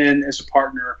Fogelman in as a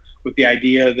partner with the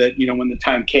idea that, when the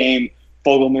time came,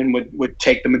 Fogelman would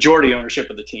take the majority ownership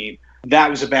of the team. That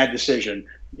was a bad decision.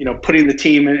 Putting the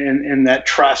team in that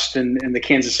trust and the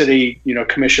Kansas City,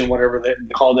 commission, whatever they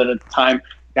called it at the time,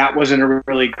 that wasn't a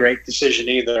really great decision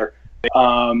either.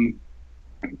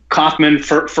 Kauffman,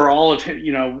 for all of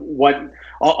what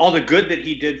all the good that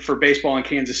he did for baseball in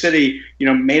Kansas City,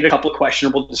 made a couple of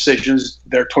questionable decisions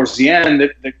there towards the end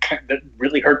that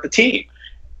really hurt the team.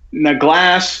 Now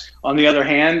Glass, on the other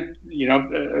hand,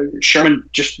 Sherman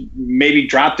just maybe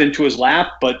dropped into his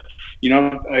lap, but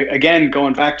again,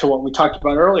 going back to what we talked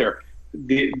about earlier,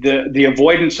 the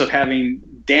avoidance of having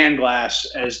Dan Glass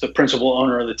as the principal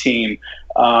owner of the team,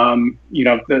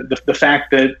 the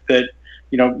fact that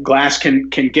Glass can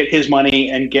get his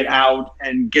money and get out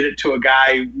and get it to a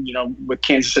guy, with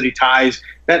Kansas City ties.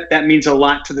 That means a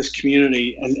lot to this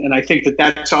community, and I think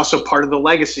that's also part of the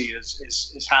legacy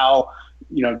is how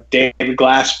David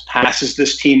Glass passes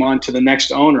this team on to the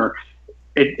next owner.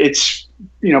 It's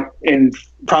and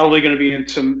probably going to be in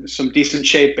some decent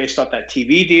shape based off that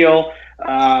TV deal.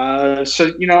 I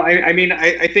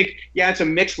think it's a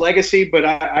mixed legacy, but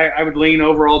I would lean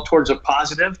overall towards a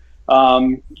positive.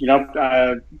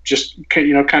 Just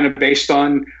kind of based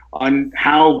on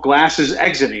how Glass is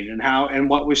exiting and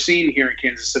what we've seen here in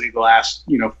Kansas City the last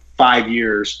 5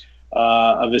 years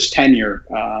of his tenure.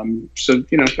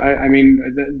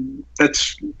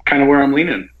 That's kind of where I'm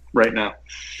leaning right now.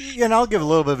 Yeah, and I'll give a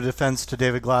little bit of defense to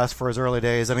David Glass for his early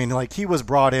days. I mean, like, he was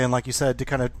brought in, like you said, to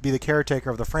kind of be the caretaker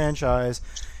of the franchise,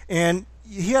 and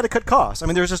he had to cut costs. I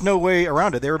mean, there's just no way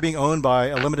around it. They were being owned by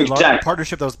a limited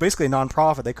partnership that was basically a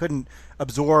nonprofit. They couldn't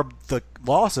absorb the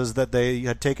losses that they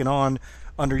had taken on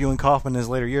under Ewing Kauffman in his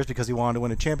later years because he wanted to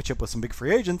win a championship with some big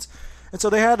free agents, and so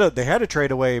they had to trade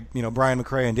away Brian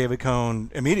McRae and David Cohn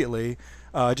immediately,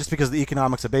 just because of the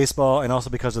economics of baseball and also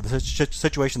because of the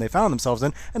situation they found themselves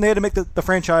in, and they had to make the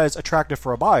franchise attractive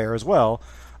for a buyer as well.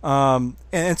 And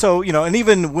so and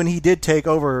even when he did take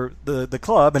over the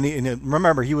club, and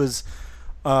remember he was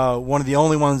one of the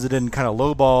only ones that didn't kind of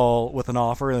lowball with an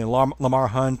offer. Lamar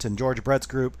Hunt and George Brett's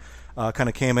group kind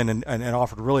of came in and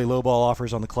offered really lowball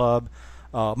offers on the club.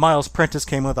 Miles Prentice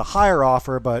came with a higher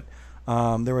offer, but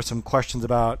there were some questions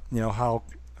about how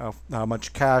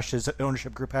much cash his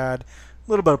ownership group had. A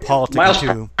little bit of politics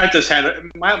too.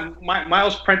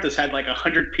 Miles Prentice had like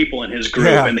 100 people in his group,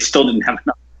 and they still didn't have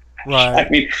enough. Right. I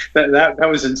mean, that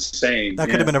was insane. That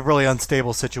could have been a really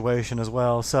unstable situation as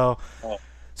well. So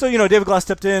David Glass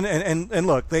stepped in, and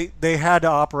look, they had to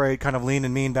operate kind of lean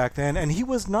and mean back then, and he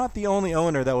was not the only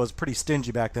owner that was pretty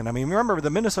stingy back then. I mean, remember the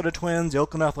Minnesota Twins, the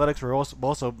Oakland Athletics were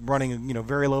also running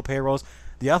very low payrolls.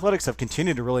 The Athletics have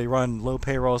continued to really run low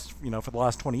payrolls, for the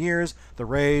last 20 years. The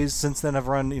Rays since then have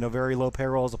run, very low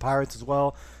payrolls. The Pirates as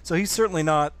well. So he's certainly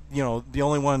not, the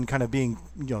only one kind of being,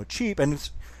 cheap. And it's,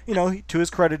 to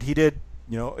his credit, he did,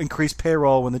 increase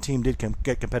payroll when the team did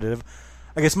get competitive.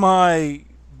 I guess my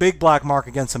big black mark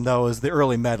against him, though, is the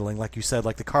early meddling, like you said,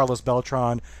 like the Carlos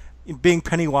Beltran, being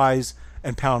penny wise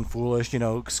and pound foolish.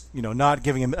 Not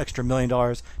giving him extra $1 million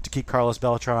to keep Carlos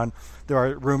Beltran. There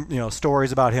are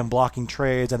stories about him blocking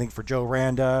trades. I think for Joe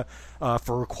Randa,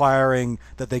 for requiring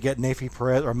that they get Nefi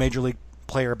Perez or a major league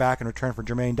player back in return for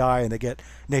Jermaine Dye, and they get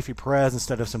Nefi Perez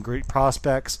instead of some great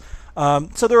prospects.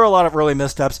 So there are a lot of early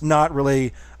missteps. Not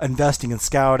really investing in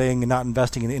scouting and not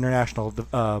investing in the international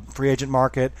free agent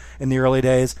market in the early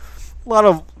days. A lot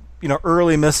of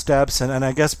early missteps, and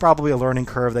I guess probably a learning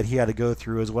curve that he had to go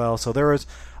through as well. So there was,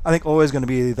 I think, always going to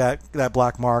be that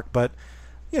black mark, but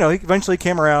he eventually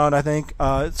came around. I think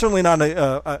certainly not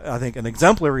I think an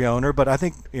exemplary owner, but I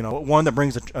think one that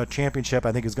brings a championship.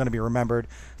 I think is going to be remembered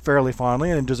fairly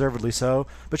fondly and deservedly so.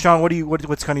 But Sean,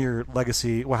 what's kind of your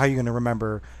legacy? How are you going to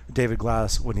remember David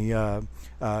Glass when he a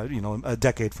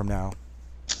decade from now?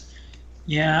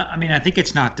 Yeah, I mean, I think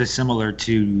it's not dissimilar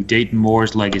to Dayton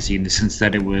Moore's legacy in the sense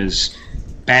that it was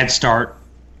bad start,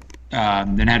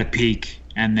 then had a peak,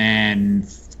 and then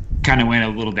kind of went a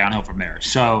little downhill from there.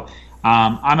 So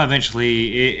I'm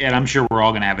eventually, and I'm sure we're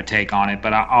all going to have a take on it,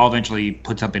 but I'll eventually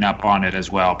put something up on it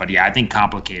as well. But yeah, I think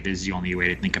complicated is the only way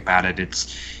to think about it.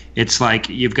 It's like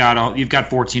you've got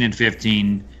 14 and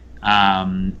 15.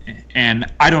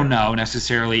 And I don't know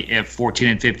necessarily if 14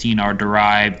 and 15 are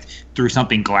derived through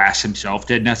something Glass himself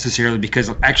did necessarily, because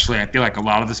actually I feel like a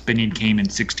lot of the spending came in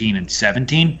 16 and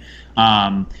 17,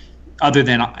 other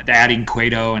than adding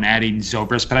Cueto and adding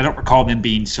Zobrist, but I don't recall them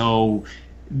being so.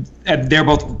 They're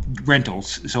both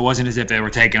rentals, so it wasn't as if they were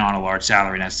taking on a large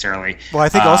salary necessarily. Well, I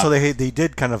think also they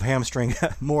did kind of hamstring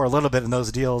more a little bit in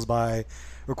those deals by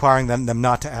requiring them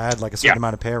not to add like a certain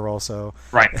amount of payroll. So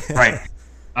right.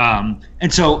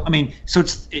 And so I mean, so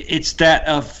it's that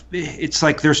of it's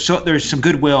like there's some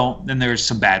goodwill, then there's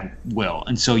some bad will,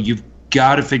 and so you've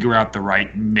got to figure out the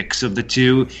right mix of the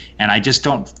two. And I just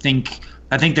don't think.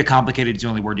 I think the complicated is the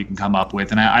only word you can come up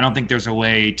with, and I don't think there's a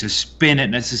way to spin it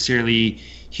necessarily.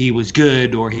 He was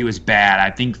good or he was bad. I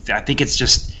think it's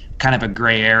just kind of a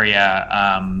gray area.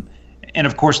 And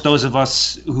of course, those of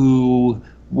us who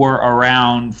were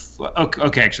around.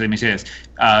 Okay, actually, let me say this.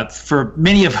 For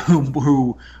many of whom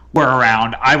who were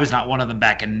around, I was not one of them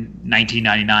back in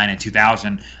 1999 and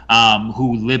 2000,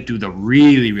 who lived through the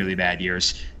really, really bad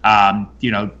years.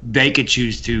 They could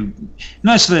choose to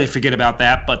not necessarily forget about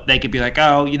that, but they could be like,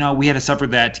 oh, we had to suffer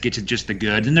that to get to just the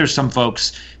good. And there's some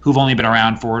folks who've only been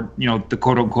around for, the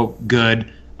quote unquote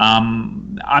good.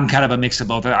 I'm kind of a mix of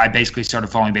both. I basically started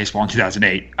following baseball in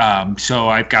 2008. So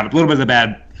I've got a little bit of the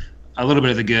bad, a little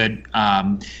bit of the good.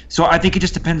 So I think it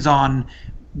just depends on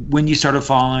when you started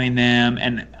following them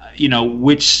and,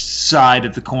 which side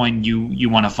of the coin you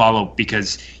want to follow,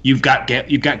 because you've got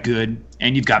good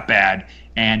and you've got bad.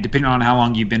 And depending on how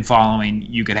long you've been following,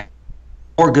 you could have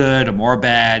more good or more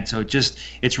bad. So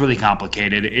it's really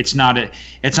complicated. It's not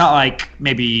like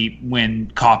maybe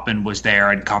when Kauffman was there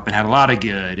and Kauffman had a lot of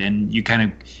good and you kind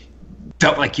of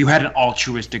felt like you had an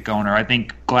altruistic owner. I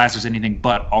think Glass was anything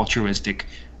but altruistic.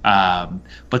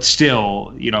 But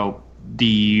still,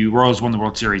 the Royals won the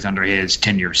World Series under his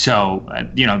tenure. So,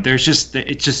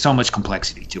 it's just so much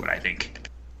complexity to it, I think.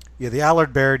 Yeah, the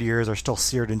Allard Baird years are still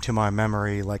seared into my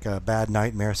memory like a bad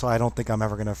nightmare, so I don't think I'm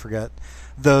ever going to forget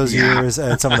those years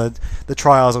and some of the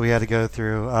trials that we had to go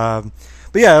through. But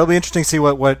yeah, it'll be interesting to see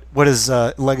what his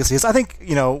legacy is. I think,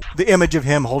 the image of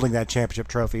him holding that championship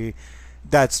trophy,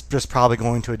 that's just probably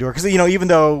going to endure. Because, even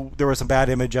though there was some bad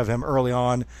image of him early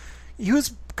on, he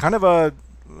was kind of a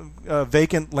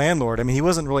vacant landlord. I mean, he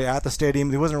wasn't really at the stadium.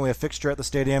 He wasn't really a fixture at the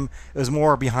stadium. It was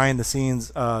more behind the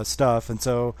scenes stuff. And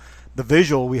so the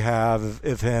visual we have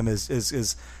of him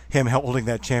is him holding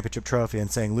that championship trophy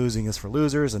and saying losing is for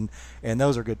losers, and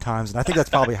those are good times. And I think that's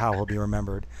probably how he'll be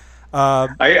remembered.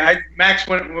 Max,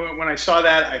 when I saw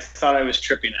that, I thought I was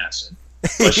tripping acid.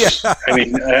 Yeah. I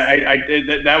mean,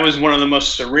 that was one of the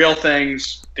most surreal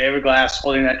things. David Glass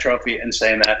holding that trophy and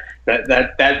saying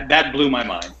that blew my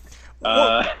mind.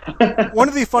 One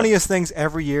of the funniest things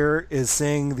every year is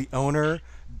seeing the owner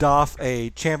doff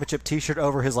a championship T-shirt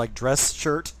over his dress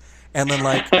shirt and then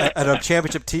like at a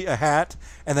championship a hat,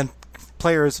 and then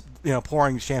players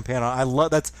pouring champagne on. I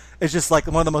love it's just like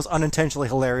one of the most unintentionally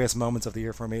hilarious moments of the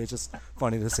year for me. It's just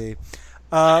funny to see.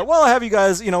 Well, I have you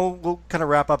guys. We'll kind of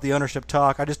wrap up the ownership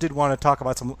talk. I just did want to talk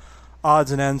about some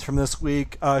odds and ends from this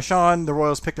week. Sean, the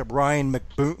Royals picked up Ryan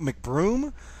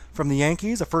McBroom from the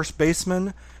Yankees, a first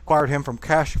baseman. Acquired him for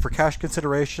cash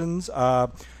considerations.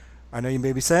 I know you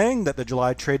may be saying that the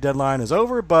July trade deadline is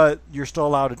over, but you're still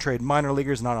allowed to trade minor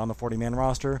leaguers not on the 40-man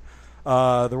roster.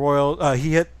 The Royal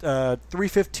he hit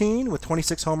 .315 with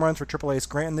 26 home runs for AAA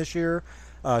Scranton this year.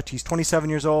 He's 27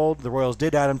 years old. The Royals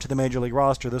did add him to the Major League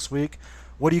roster this week.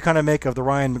 What do you kind of make of the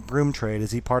Ryan McBroom trade?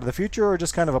 Is he part of the future or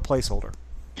just kind of a placeholder?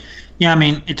 Yeah, I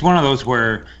mean, it's one of those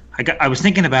where I was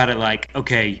thinking about it like,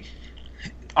 okay,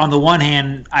 on the one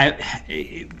hand,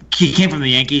 he came from the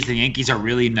Yankees. The Yankees are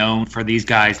really known for these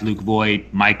guys, Luke Voit,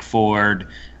 Mike Ford,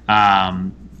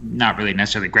 not really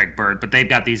necessarily Greg Bird, but they've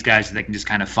got these guys that they can just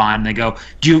kind of find. They go,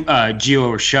 Gio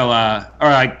Urshela, or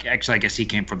I guess he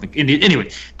came from the – anyway,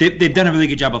 they've done a really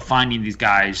good job of finding these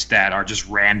guys that are just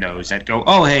randos that go,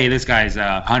 oh, hey, this guy's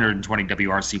a 120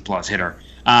 WRC plus hitter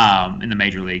in the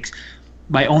major leagues.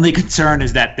 My only concern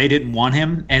is that they didn't want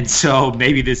him, and so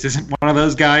maybe this isn't one of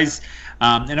those guys.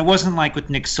 And it wasn't like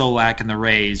with Nick Solak and the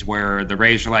Rays, where the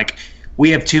Rays were like, we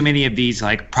have too many of these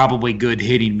like probably good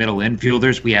hitting middle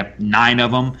infielders. We have 9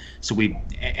 of them, so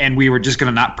we were just going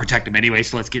to not protect them anyway.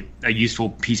 So let's get a useful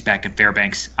piece back in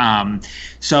Fairbanks.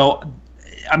 So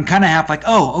I'm kind of half like,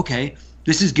 oh, okay,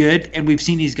 this is good, and we've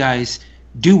seen these guys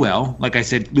do well. Like I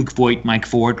said, Luke Voit, Mike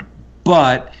Ford,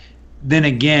 but then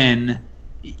again,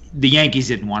 the Yankees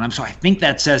didn't want him, so I think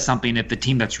that says something if the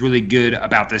team that's really good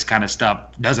about this kind of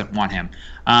stuff doesn't want him.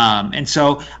 And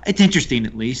so it's interesting,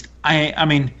 at least. I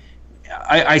mean,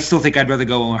 I still think I'd rather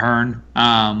go O'Hearn,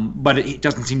 but it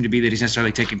doesn't seem to be that he's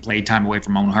necessarily taking play time away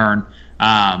from O'Hearn.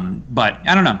 But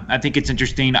I don't know. I think it's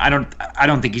interesting. I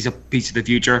don't think he's a piece of the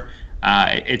future.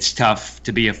 It's tough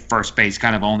to be a first base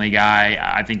kind of only guy.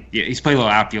 I think he's played a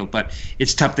little outfield, but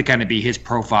it's tough to kind of be his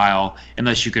profile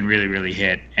unless you can really, really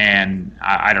hit. And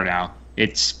I don't know.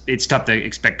 It's tough to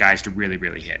expect guys to really,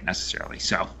 really hit necessarily.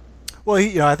 So, well,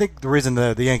 I think the reason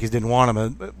the Yankees didn't want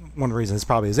him, one of the reasons is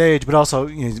probably his age, but also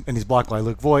and he's blocked by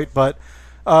Luke Voit. But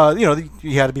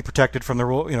he had to be protected from the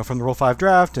Rule 5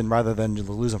 draft, and rather than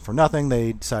lose him for nothing,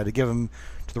 they decided to give him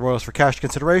to the Royals for cash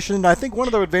consideration. And I think one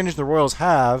of the advantages the Royals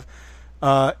have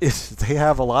is they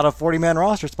have a lot of 40-man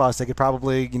roster spots. They could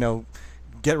probably,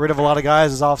 get rid of a lot of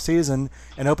guys this offseason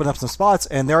and open up some spots.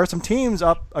 And there are some teams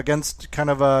up against kind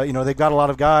of they've got a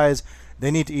lot of guys they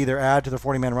need to either add to their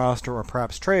 40-man roster or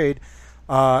perhaps trade.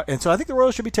 And so I think the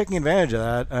Royals should be taking advantage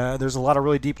of that. There's a lot of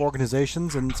really deep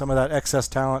organizations and some of that excess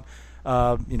talent.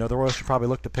 The Royals should probably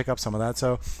look to pick up some of that.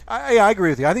 So I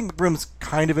agree with you. I think Broom's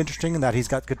kind of interesting in that he's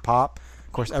got good pop.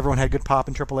 Of course, everyone had good pop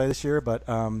in AAA this year, but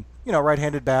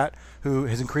right-handed bat who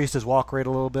has increased his walk rate a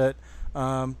little bit.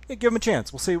 Give him a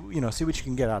chance. We'll see. See what you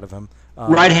can get out of him.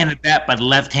 Right-handed bat, but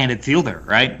left-handed fielder,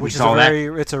 right? Which is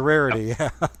it's a rarity. Yeah.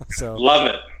 So love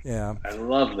it. Yeah, I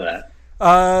love that.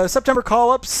 September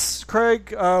call-ups,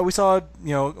 Craig. We saw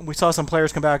some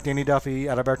players come back. Danny Duffy,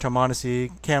 Adalberto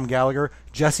Mondesi, Cam Gallagher,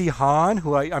 Jesse Hahn,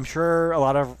 who I'm sure a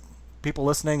lot of people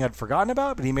listening had forgotten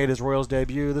about, but he made his Royals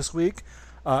debut this week.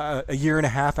 A year and a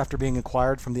half after being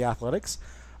acquired from the Athletics.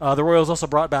 The Royals also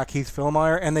brought back Heath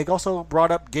Fillmyer, and they also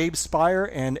brought up Gabe Spire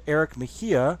and Eric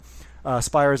Mejia.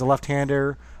 Spire is a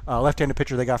left-handed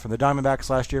pitcher they got from the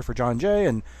Diamondbacks last year for John Jay,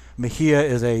 and Mejia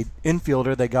is a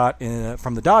infielder they got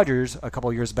from the Dodgers a couple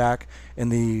of years back in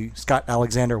the Scott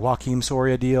Alexander, Joaquim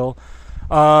Soria deal.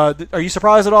 Are you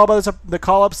surprised at all by the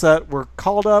call-ups that were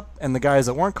called up and the guys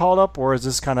that weren't called up, or is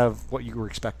this kind of what you were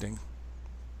expecting?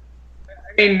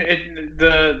 I mean,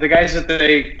 the guys that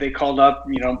they called up,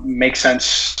 make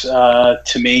sense to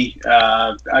me.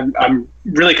 I'm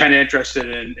really kind of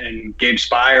interested in Gabe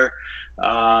Spire,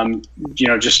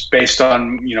 just based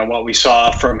on what we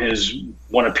saw from his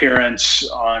one appearance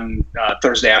on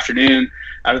Thursday afternoon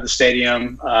out of the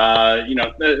stadium.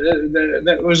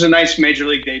 That was a nice major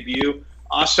league debut.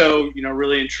 Also,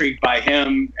 really intrigued by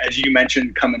him, as you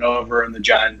mentioned, coming over in the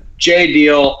John Jay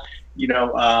deal.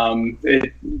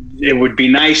 It would be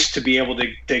nice to be able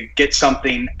to get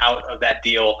something out of that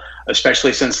deal,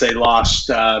 especially since they lost,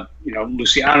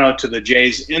 Luciano to the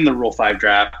Jays in the Rule 5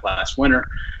 draft last winter.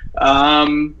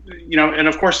 And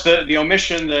of course the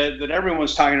omission that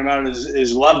everyone's talking about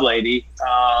is Lovelady.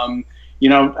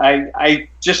 I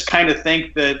just kind of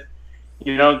think that,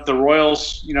 the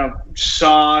Royals,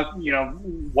 saw,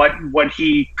 what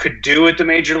he could do at the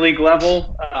major league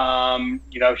level.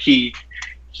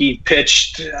 He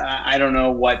pitched, I don't know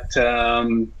what,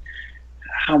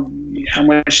 how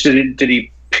much did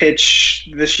he pitch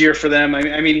this year for them?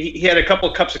 I mean, he had a couple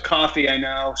of cups of coffee, I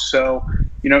know. So,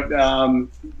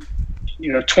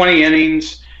 20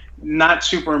 innings, not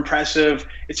super impressive.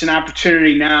 It's an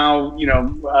opportunity now,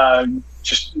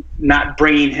 just not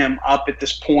bringing him up at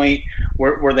this point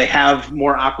where they have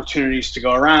more opportunities to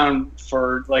go around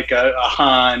for like a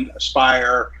Hahn, a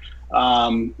Spire,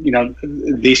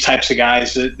 these types of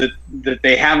guys that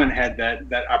they haven't had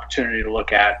that opportunity to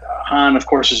look at. Hahn, of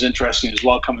course, is interesting as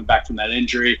well, coming back from that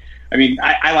injury. I mean,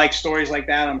 I like stories like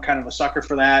that. I'm kind of a sucker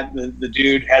for that. The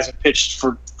dude hasn't pitched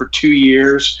for 2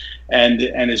 years and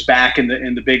is back in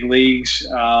the big leagues.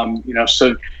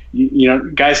 So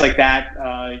guys like that,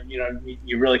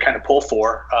 you really kind of pull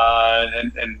for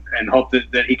and hope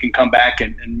that he can come back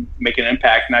and make an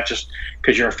impact, not just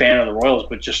because you're a fan of the Royals,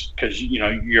 but just because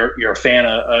you're a fan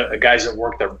of guys that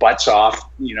work their butts off,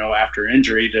 after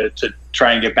injury to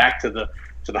try and get back to the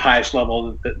highest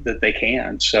level that they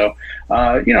can. So,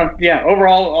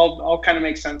 overall, all kind of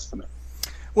makes sense to me.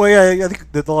 Well, yeah, I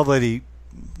think the Lovelady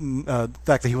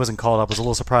fact that he wasn't called up was a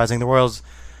little surprising. The Royals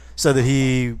said that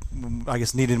he, I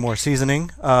guess, needed more seasoning,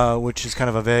 which is kind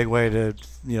of a vague way to,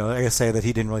 I guess, say that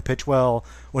he didn't really pitch well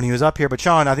when he was up here. But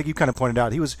Sean, I think you kind of pointed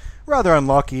out he was rather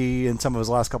unlucky in some of his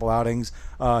last couple outings.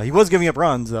 He was giving up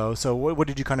runs, though. So what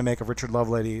did you kind of make of Richard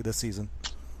Lovelady this season?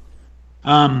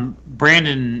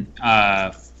 Brandon,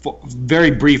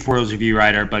 very brief Royals review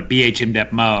writer, but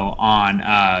BHMDepMo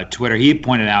on Twitter, he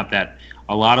pointed out that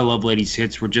a lot of Lovelady's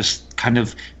hits were just kind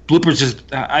of bloopers. Just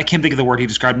I can't think of the word he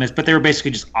described them as, but they were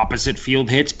basically just opposite field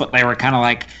hits. But they were kind of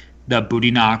like the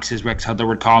booty knocks, as Rex Hudler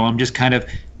would call them, just kind of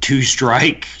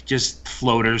 2-strike, just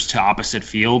floaters to opposite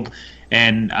field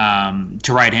and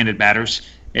to right-handed batters.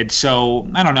 And so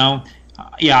I don't know.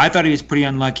 Yeah, I thought he was pretty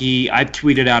unlucky. I've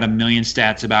tweeted out a million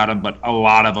stats about him, but a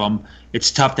lot of them,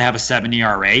 it's tough to have a 7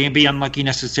 ERA and be unlucky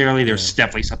necessarily. There's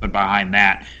definitely something behind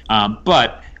that.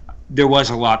 But there was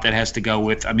a lot that has to go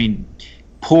with,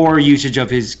 poor usage of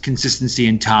his consistency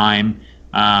in time.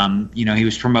 He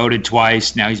was promoted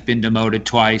twice. Now he's been demoted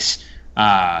twice.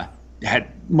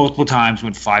 Had multiple times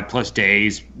went 5+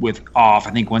 days with off.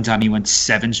 I think one time he went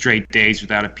 7 straight days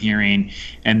without appearing.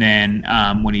 And then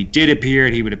when he did appear,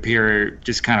 he would appear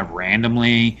just kind of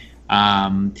randomly.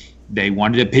 They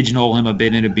wanted to pigeonhole him a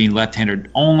bit into being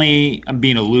left-handed only,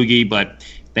 being a loogie, but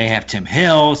they have Tim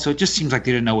Hill, so it just seems like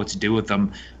they didn't know what to do with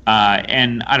him.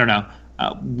 And I don't know.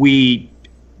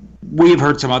 We've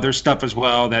heard some other stuff as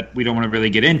well that we don't want to really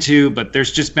get into, but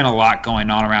there's just been a lot going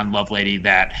on around Lovelady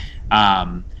that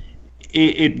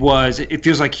it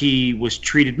feels like he was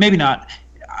treated, maybe not.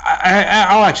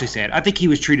 I'll actually say it. I think he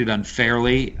was treated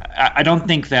unfairly. I don't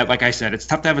think that, like I said, it's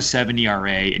tough to have a 7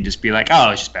 ERA and just be like,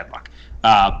 oh, it's just bad luck.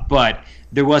 But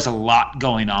there was a lot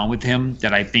going on with him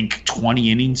that I think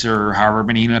 20 innings or however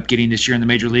many he ended up getting this year in the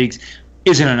major leagues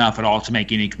isn't enough at all to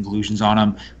make any conclusions on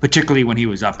him, particularly when he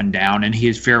was up and down. And he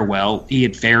had fared well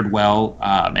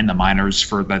in the minors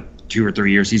for the 2 or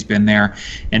 3 years he's been there.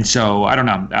 And so I don't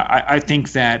know. I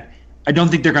think that I don't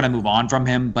think they're going to move on from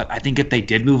him, but I think if they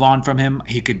did move on from him,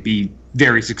 he could be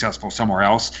very successful somewhere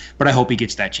else. But I hope he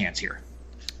gets that chance here.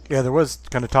 Yeah, there was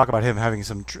kind of talk about him having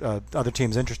some other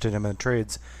teams interested in him in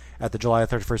trades at the July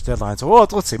 31st deadline. So,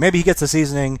 let's see. Maybe he gets the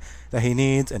seasoning that he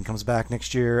needs and comes back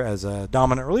next year as a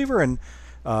dominant reliever, and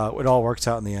it all works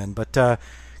out in the end. But,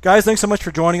 guys, thanks so much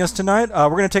for joining us tonight. We're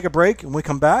going to take a break, and when we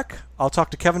come back, I'll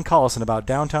talk to Kevin Collison about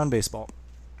downtown baseball.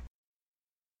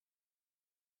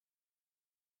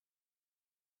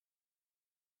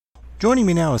 Joining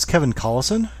me now is Kevin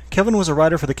Collison. Kevin was a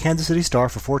writer for the Kansas City Star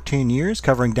for 14 years,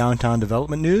 covering downtown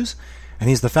development news, and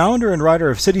he's the founder and writer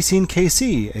of City Scene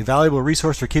KC, a valuable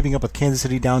resource for keeping up with Kansas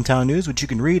City downtown news, which you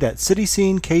can read at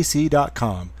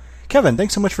cityscenekc.com. Kevin,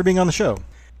 thanks so much for being on the show.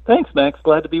 Thanks, Max.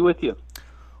 Glad to be with you.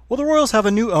 Well, the Royals have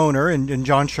a new owner in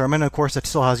John Sherman. Of course, that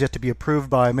still has yet to be approved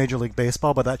by Major League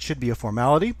Baseball, but that should be a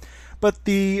formality. But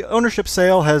the ownership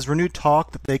sale has renewed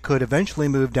talk that they could eventually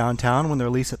move downtown when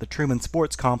their lease at the Truman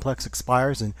Sports Complex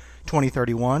expires in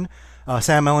 2031.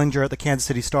 Sam Ellinger at the Kansas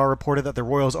City Star reported that the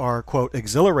Royals are, quote,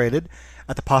 exhilarated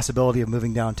at the possibility of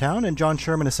moving downtown, and John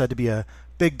Sherman is said to be a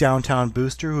big downtown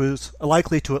booster who is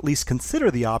likely to at least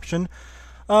consider the option.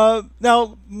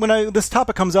 Now, when this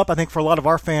topic comes up, I think for a lot of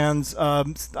our fans,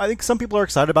 I think some people are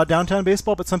excited about downtown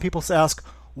baseball, but some people ask,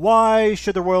 why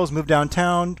should the Royals move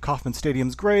downtown? Kauffman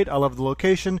Stadium's great. I love the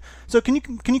location. So can you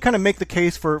kind of make the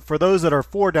case for those that are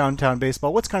for downtown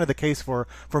baseball? What's kind of the case for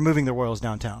moving the Royals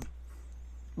downtown?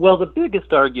 Well, the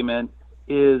biggest argument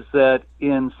is that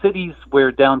in cities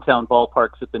where downtown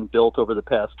ballparks have been built over the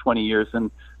past 20 years,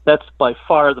 and that's by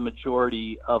far the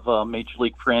majority of major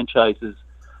league franchises,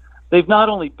 they've not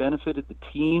only benefited the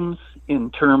teams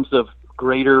in terms of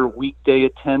greater weekday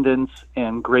attendance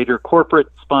and greater corporate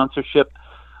sponsorship,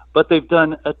 but they've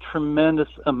done a tremendous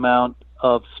amount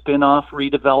of spin-off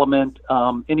redevelopment.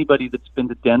 Anybody that's been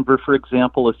to Denver, for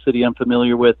example, a city I'm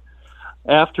familiar with,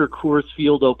 after Coors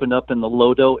Field opened up in the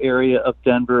Lodo area of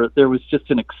Denver, there was just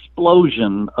an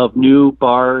explosion of new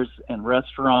bars and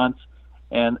restaurants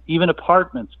and even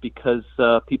apartments, because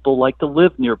people like to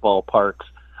live near ballparks,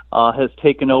 has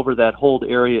taken over that whole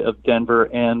area of Denver.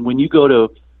 And when you go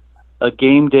to a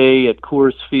game day at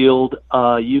Coors Field,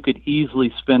 you could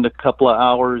easily spend a couple of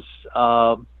hours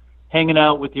hanging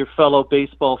out with your fellow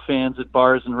baseball fans at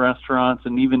bars and restaurants,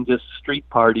 and even just street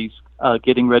parties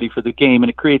getting ready for the game. And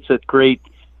it creates that great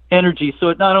energy. So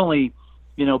it not only,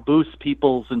 boosts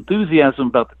people's enthusiasm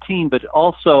about the team, but it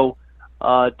also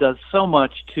does so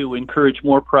much to encourage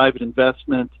more private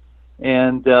investment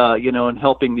and, and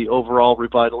helping the overall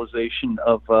revitalization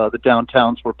of the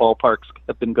downtowns where ballparks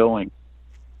have been going.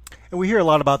 And we hear a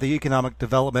lot about the economic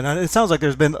development, and it sounds like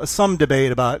there's been some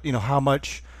debate about, how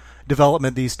much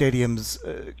development these stadiums,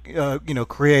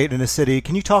 create in a city.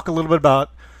 Can you talk a little bit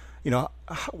about,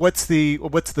 what's the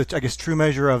I guess true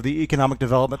measure of the economic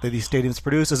development that these stadiums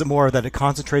produce? Is it more that it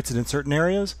concentrates it in certain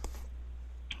areas?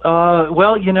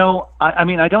 Well,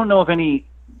 I don't know of any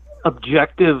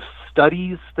objective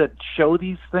studies that show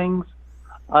these things.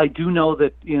 I do know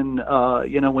that in,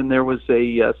 when there was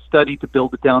a study to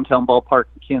build a downtown ballpark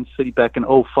in Kansas City back in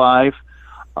 2005,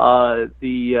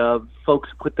 the folks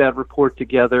who put that report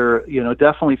together,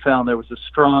 definitely found there was a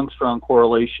strong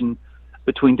correlation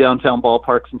between downtown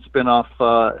ballparks and spin-off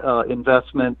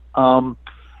investment.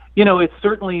 It's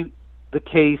certainly the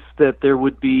case that there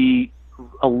would be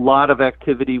a lot of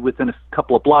activity within a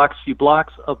couple of few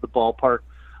blocks of the ballpark,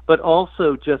 but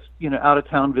also just,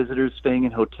 out-of-town visitors staying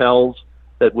in hotels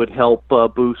that would help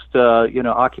boost,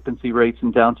 occupancy rates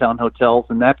in downtown hotels,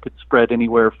 and that could spread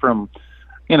anywhere from,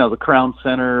 the Crown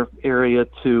Center area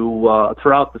to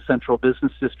throughout the Central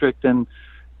Business District. And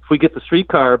if we get the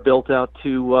streetcar built out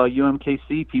to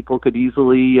UMKC, people could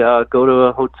easily go to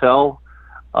a hotel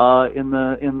in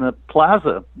the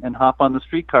plaza and hop on the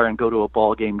streetcar and go to a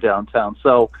ball game downtown.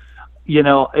 So,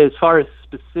 as far as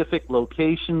specific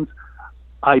locations,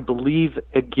 I believe,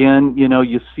 again,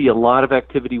 you see a lot of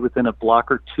activity within a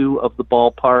block or two of the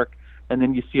ballpark, and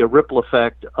then you see a ripple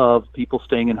effect of people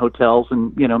staying in hotels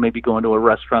and, maybe going to a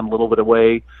restaurant a little bit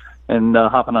away and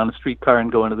hopping on a streetcar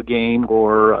and going to the game,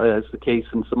 or as the case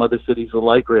in some other cities, a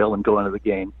light rail and going to the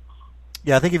game.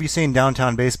 Yeah, I think if you've seen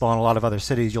downtown baseball in a lot of other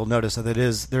cities, you'll notice that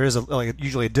there is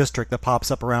usually a district that pops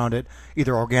up around it,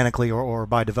 either organically or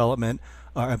by development,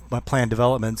 by planned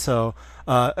development. So,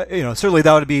 certainly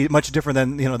that would be much different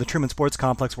than the Truman Sports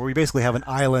Complex, where we basically have an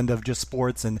island of just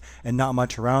sports and not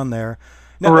much around there.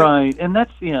 Now, right, and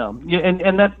that's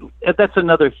and that's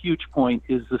another huge point,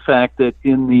 is the fact that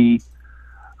in the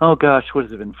what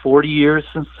has it been,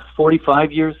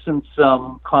 45 years since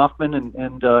Kauffman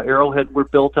and Arrowhead were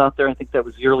built out there. I think that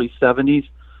was the early 70s.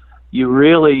 You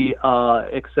really,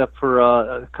 except for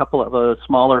a couple of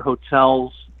smaller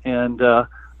hotels and a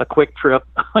quick trip,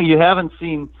 you haven't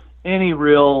seen any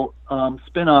real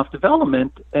spin-off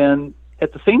development. And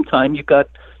at the same time, you've got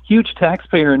huge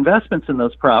taxpayer investments in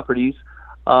those properties,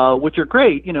 which are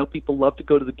great. People love to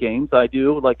go to the games. I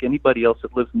do, like anybody else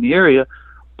that lives in the area.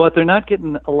 But they're not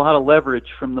getting a lot of leverage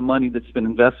from the money that's been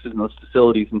invested in those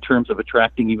facilities in terms of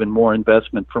attracting even more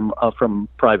investment from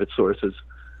private sources.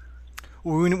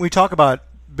 When we talk about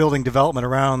building development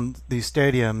around these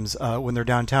stadiums when they're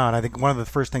downtown, I think one of the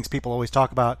first things people always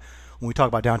talk about when we talk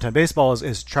about downtown baseball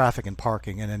is traffic and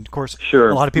parking. And of course,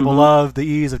 sure, a lot of people love the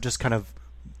ease of just kind of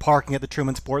parking at the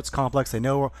Truman Sports Complex. They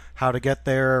know how to get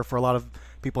there. For a lot of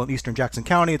people in eastern Jackson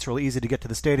County, it's really easy to get to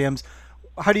the stadiums.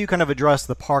 How do you kind of address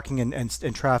the parking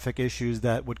and traffic issues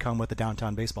that would come with the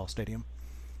downtown baseball stadium?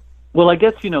 Well, I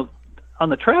guess, on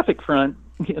the traffic front,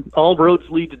 all roads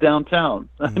lead to downtown.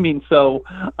 Mm-hmm.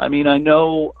 I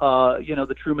know,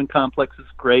 the Truman Complex is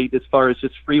great as far as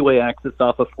just freeway access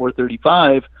off of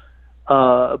 435.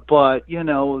 But,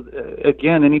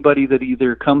 again, anybody that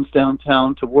either comes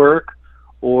downtown to work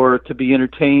or to be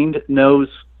entertained knows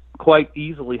quite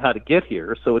easily how to get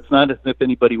here. So it's not as if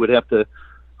anybody would have to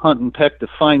hunt and peck to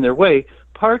find their way.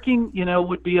 Parking,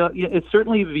 would be it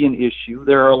certainly would be an issue.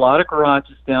 There are a lot of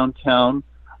garages downtown,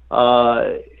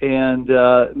 and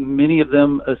many of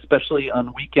them, especially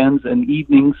on weekends and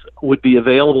evenings, would be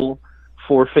available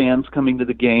for fans coming to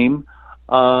the game.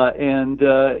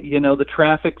 The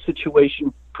traffic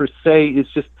situation per se is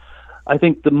just, I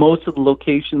think most of the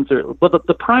locations are, well,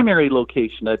 the primary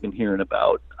location I've been hearing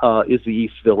about is the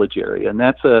East Village area, and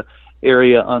that's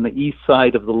area on the east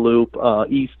side of the loop,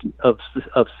 east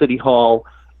of City Hall.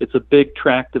 It's a big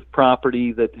tract of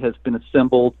property that has been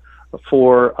assembled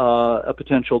for a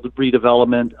potential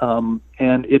redevelopment,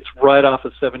 and it's right off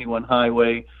of 71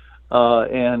 Highway,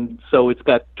 and so it's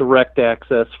got direct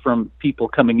access from people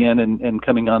coming in and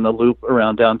coming on the loop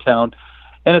around downtown.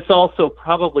 And it's also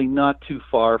probably not too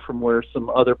far from where some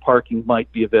other parking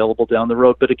might be available down the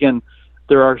road. But again,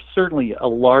 there are certainly a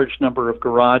large number of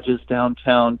garages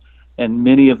downtown, and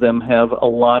many of them have a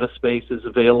lot of spaces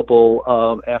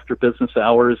available after business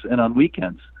hours and on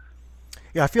weekends.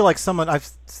 Yeah, I feel like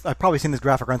I've probably seen this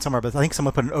graphic around somewhere, but I think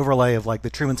someone put an overlay of like the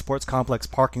Truman Sports Complex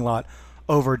parking lot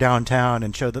over downtown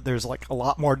and showed that there's like a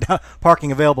lot more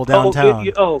parking available downtown.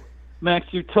 Max,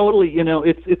 you're totally,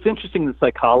 it's interesting, the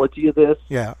psychology of this.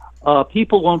 Yeah.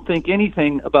 People won't think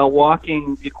anything about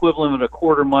walking the equivalent of a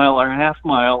quarter mile or a half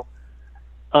mile,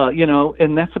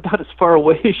 and that's about as far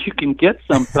away as you can get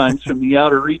sometimes from the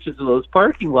outer reaches of those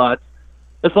parking lots,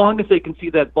 as long as they can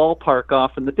see that ballpark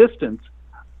off in the distance.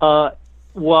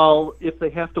 While if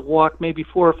they have to walk maybe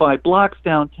 4 or 5 blocks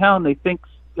downtown, they think,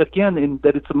 again,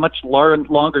 that it's a much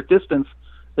longer distance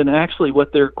than actually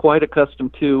what they're quite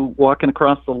accustomed to walking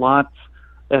across the lots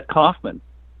at Kauffman.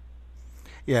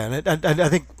 Yeah, and I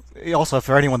think also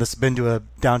for anyone that's been to a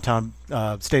downtown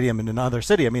stadium in another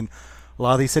city, I mean, a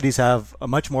lot of these cities have a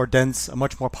much more dense, a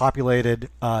much more populated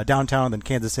downtown than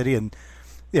Kansas City, and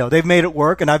they've made it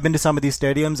work. And I've been to some of these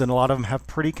stadiums, and a lot of them have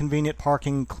pretty convenient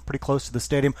parking, pretty close to the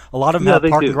stadium. A lot of them have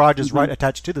parking garages right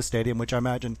attached to the stadium, which I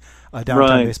imagine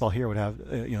downtown baseball here would have.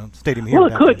 Stadium here.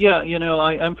 Well, it could. Yeah,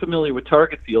 I'm familiar with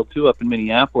Target Field too, up in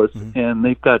Minneapolis, and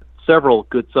they've got several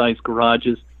good-sized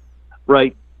garages,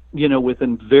 right?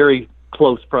 Within very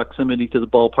close proximity to the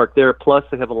ballpark there. Plus,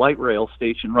 they have a light rail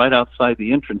station right outside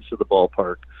the entrance to the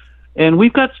ballpark, and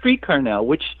we've got streetcar now,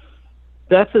 which.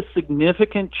 That's a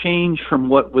significant change from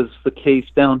what was the case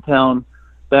downtown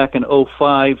back in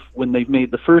 2005 when they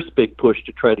made the first big push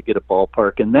to try to get a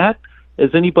ballpark. And that,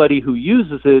 as anybody who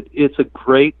uses it, it's a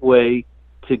great way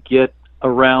to get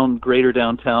around greater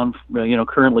downtown,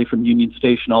 currently from Union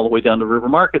Station all the way down to River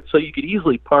Market. So you could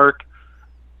easily park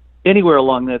anywhere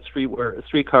along that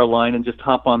streetcar line and just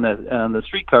hop on the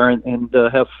streetcar and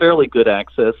have fairly good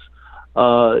access.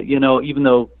 Even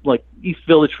though like East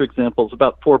Village, for example, is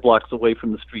about 4 blocks away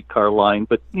from the streetcar line,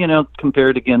 but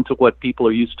compared again to what people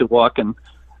are used to walking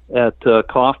at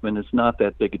Kauffman, it's not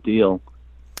that big a deal.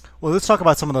 Well, let's talk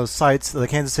about some of those sites. The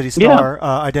Kansas City Star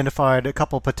identified a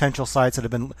couple potential sites that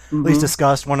have been at least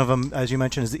discussed. One of them, as you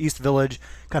mentioned, is the East Village,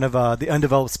 kind of the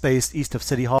undeveloped space east of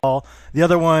City Hall. The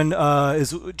other one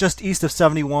is just east of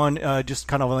 71, just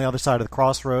kind of on the other side of the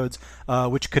crossroads,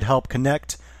 which could help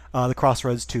connect the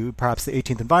crossroads to perhaps the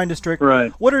 18th and Vine District.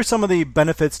 Right. What are some of the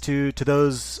benefits to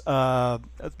those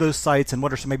sites, and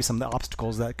what are maybe some of the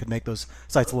obstacles that could make those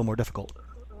sites a little more difficult?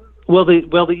 Well,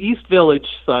 the East Village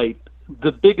site,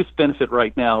 the biggest benefit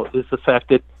right now is the fact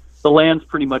that the land's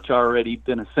pretty much already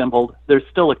been assembled. There's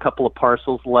still a couple of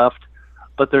parcels left,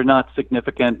 but they're not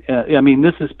significant.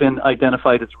 This has been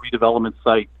identified as a redevelopment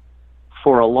site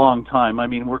for a long time.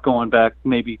 We're going back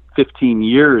maybe 15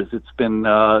 years. It's been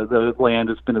the land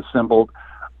has been assembled,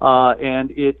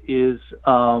 and it is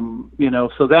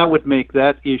so that would make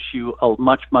that issue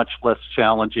much less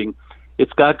challenging.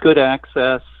 It's got good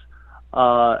access.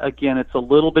 Again, it's a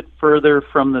little bit further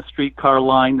from the streetcar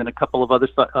line than a couple of other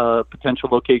potential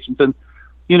locations, and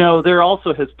there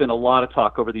also has been a lot of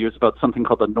talk over the years about something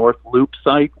called the North Loop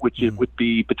site, which it would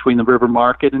be between the River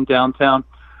Market and downtown.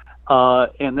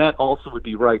 And that also would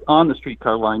be right on the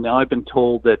streetcar line. Now, I've been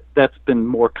told that that's been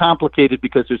more complicated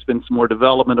because there's been some more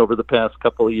development over the past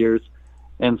couple of years.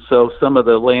 And so some of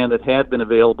the land that had been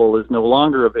available is no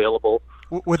longer available.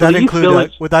 Would that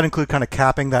include kind of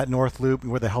capping that North Loop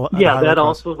where the that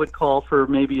also would call for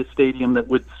maybe a stadium that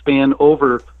would span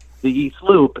over the East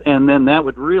Loop, and then that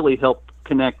would really help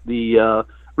connect the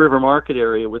River Market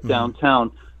area with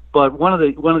downtown. But one of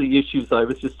the issues, I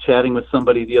was just chatting with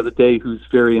somebody the other day who's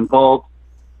very involved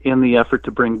in the effort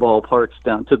to bring ballparks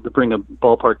down, to bring a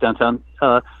ballpark downtown.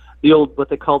 The old, what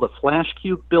they call the Flash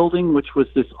Cube building, which was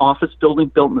this office building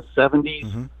built in the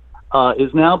 70s,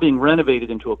 is now being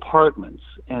renovated into apartments.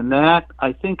 And that,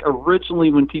 I think originally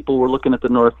when people were looking at the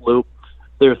North Loop,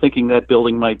 they were thinking that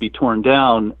building might be torn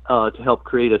down to help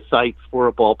create a site for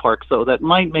a ballpark. So that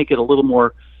might make it a little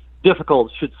more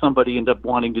difficult should somebody end up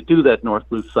wanting to do that North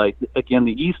Loop site. Again,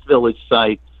 the East Village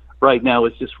site right now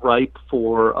is just ripe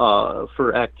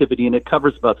for activity, and it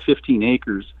covers about 15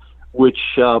 acres, which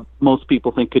most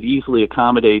people think could easily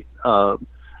accommodate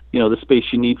the space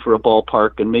you need for a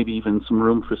ballpark and maybe even some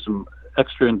room for some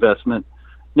extra investment.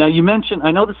 Now, you mentioned,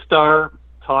 I know the Star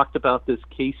talked about this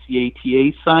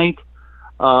KCATA site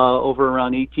over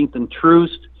around 18th and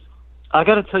Troost. I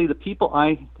got to tell you, the people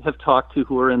I have talked to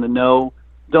who are in the know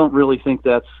don't really think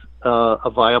that's a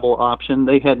viable option.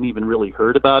 They hadn't even really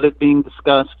heard about it being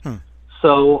discussed.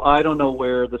 So I don't know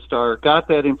where the Star got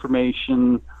that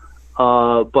information,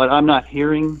 but I'm not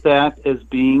hearing that as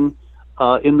being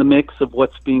in the mix of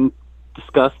what's being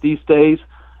discussed these days.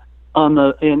 And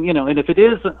if it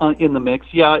is in the mix,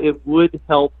 yeah, it would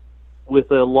help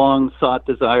with a long-sought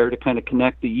desire to kind of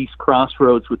connect the East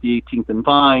Crossroads with the 18th and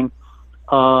Vine.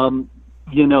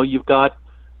 You've got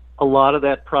a lot of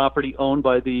that property owned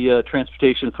by the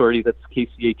Transportation Authority, that's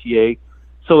KCATA.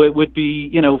 So it would be,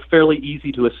 fairly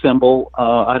easy to assemble.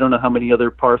 I don't know how many other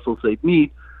parcels they'd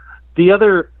need. The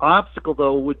other obstacle,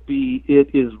 though, would be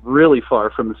it is really far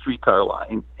from the streetcar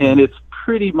line, and it's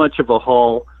pretty much of a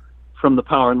haul from the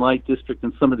Power and Light District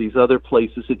and some of these other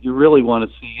places that you really want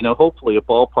to see. Hopefully a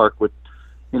ballpark with,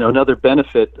 another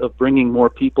benefit of bringing more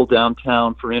people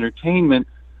downtown for entertainment,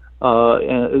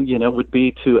 would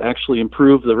be to actually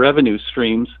improve the revenue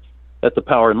streams at the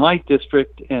Power and Light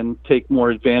District and take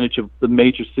more advantage of the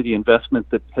major city investment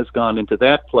that has gone into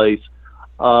that place.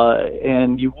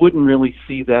 And you wouldn't really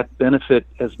see that benefit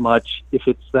as much if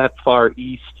it's that far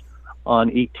east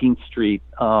on 18th Street.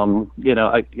 And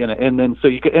then so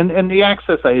you could, and the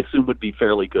access, I assume, would be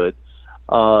fairly good.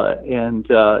 And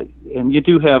you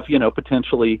do have,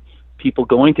 potentially people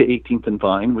going to 18th and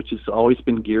Vine, which has always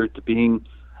been geared to being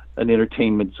an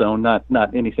entertainment zone,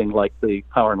 not anything like the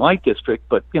Power and Light District,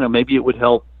 but, maybe it would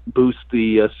help boost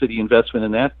the city investment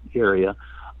in that area.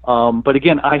 But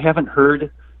again, I haven't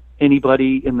heard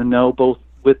anybody in the know, both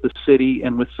with the city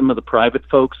and with some of the private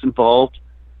folks involved,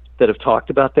 that have talked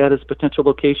about that as a potential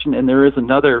location. And there is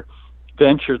another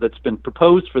venture that's been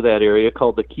proposed for that area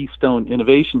called the Keystone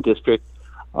Innovation District.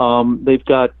 They've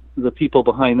got the people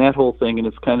behind that whole thing, and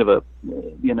it's kind of a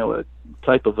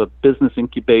type of a business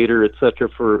incubator, et cetera,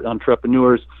 for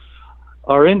entrepreneurs,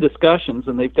 are in discussions,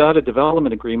 and they've got a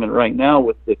development agreement right now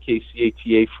with the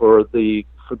KCATA for the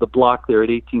block there at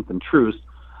 18th and Troost.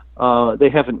 They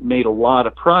haven't made a lot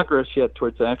of progress yet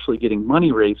towards actually getting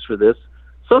money raised for this.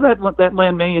 So that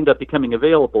land may end up becoming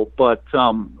available, but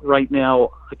right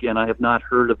now, again, I have not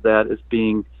heard of that as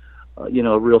being,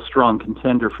 a real strong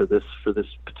contender for this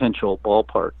potential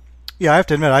ballpark. Yeah, I have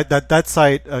to admit that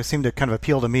site seemed to kind of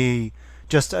appeal to me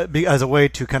just as a way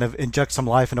to kind of inject some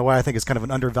life in a way I think is kind of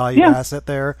an undervalued asset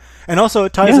there, and also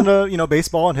it ties into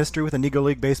baseball and history with the Negro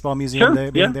League Baseball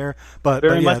Museum being there. But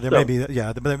there may be a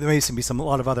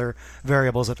lot of other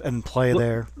variables in play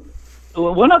there.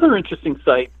 One other interesting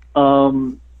site.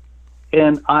 And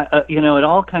it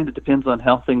all kind of depends on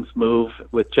how things move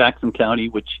with Jackson County,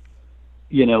 which,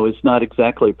 is not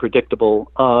exactly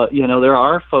predictable. There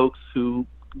are folks who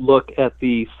look at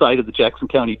the site of the Jackson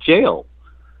County Jail,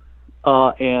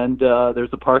 and there's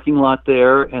a parking lot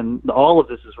there, and all of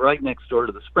this is right next door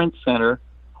to the Sprint Center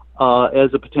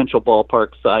as a potential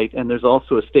ballpark site. And there's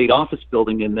also a state office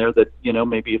building in there that,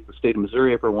 maybe if the state of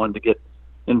Missouri ever wanted to get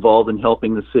involved in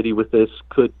helping the city with this,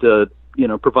 could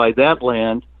provide that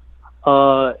land.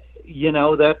 That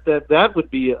would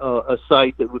be a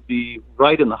site that would be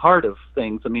right in the heart of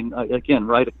things. I mean, again,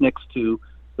 right next to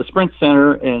the Sprint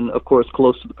Center, and of course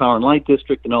close to the Power and Light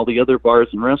District and all the other bars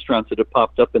and restaurants that have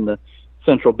popped up in the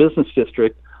Central Business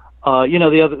District. But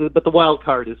the wild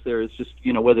card is just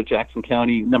whether Jackson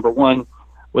County, number one,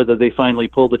 whether they finally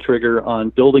pull the trigger on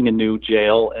building a new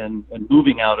jail and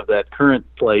moving out of that current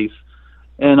place,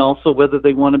 and also whether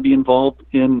they want to be involved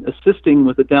in assisting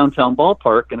with the downtown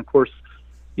ballpark. And of course,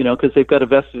 because they've got a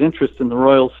vested interest in the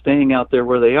Royals staying out there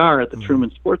where they are at the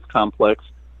Truman Sports Complex.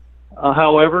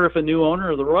 However, if a new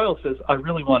owner of the Royals says, I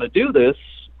really want to do this,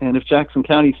 and if Jackson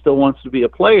County still wants to be a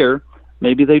player,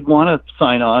 maybe they'd want to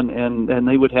sign on, and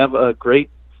they would have a great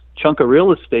chunk of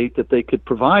real estate that they could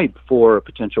provide for a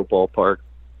potential ballpark.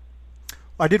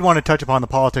 I did want to touch upon the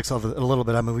politics of it a little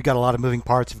bit. I mean, we've got a lot of moving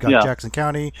parts. You've got Jackson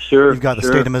County. You've got the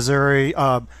state of Missouri.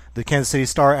 The Kansas City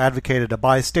Star advocated a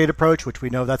bi-state approach, which we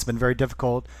know that's been very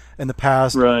difficult in the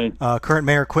past. Right. Current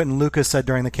Mayor Quinton Lucas said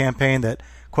during the campaign that,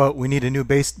 quote, we need a new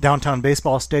downtown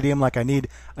baseball stadium like I need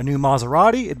a new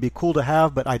Maserati. It'd be cool to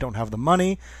have, but I don't have the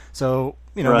money. So,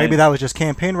 maybe that was just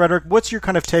campaign rhetoric. What's your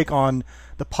kind of take on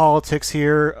the politics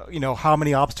here? How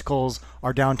many obstacles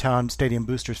are downtown stadium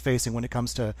boosters facing when it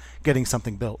comes to getting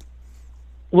something built?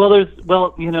 Well,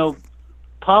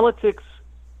 politics,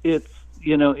 it's,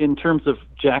 in terms of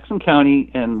Jackson County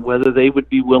and whether they would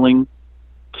be willing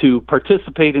to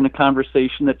participate in a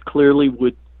conversation that clearly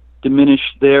would diminish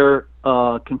their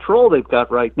control they've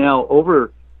got right now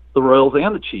over the Royals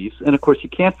and the Chiefs. And of course, you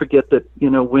can't forget that,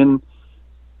 when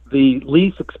the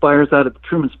lease expires out at the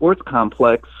Truman Sports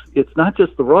Complex, it's not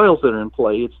just the Royals that are in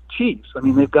play, it's Chiefs. I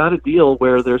mean, they've got a deal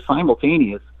where they're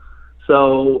simultaneous.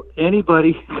 So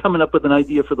anybody coming up with an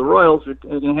idea for the Royals are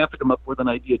going to have to come up with an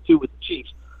idea, too, with the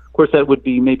Chiefs. Of course, that would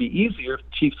be maybe easier if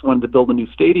the Chiefs wanted to build a new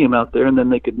stadium out there, and then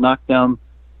they could knock down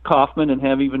Kauffman and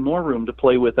have even more room to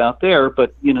play with out there.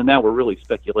 But, now we're really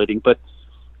speculating. But,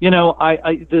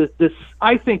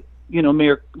 I think,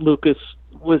 Mayor Lucas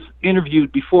was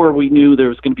interviewed before we knew there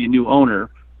was going to be a new owner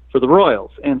for the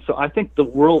Royals. And so I think the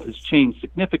world has changed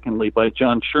significantly by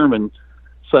John Sherman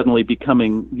suddenly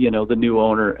becoming, the new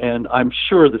owner. And I'm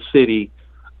sure the city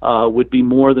would be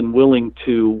more than willing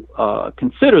to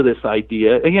consider this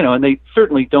idea, and they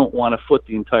certainly don't want to foot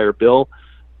the entire bill.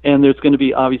 And there's going to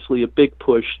be obviously a big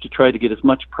push to try to get as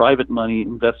much private money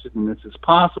invested in this as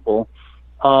possible,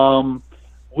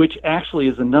 which actually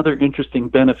is another interesting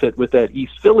benefit with that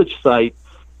East Village site.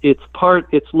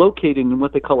 It's located in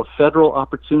what they call a federal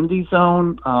opportunity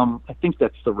zone. I think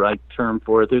that's the right term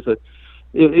for it.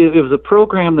 It was a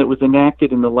program that was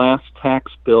enacted in the last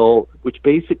tax bill, which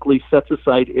basically sets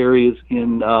aside areas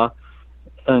in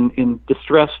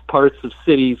distressed parts of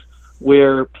cities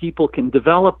where people can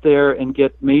develop there and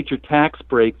get major tax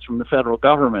breaks from the federal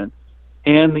government.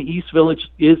 And the East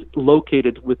Village is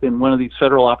located within one of these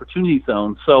federal opportunity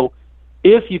zones. So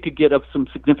if you could get up some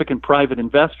significant private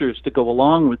investors to go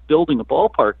along with building a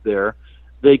ballpark there,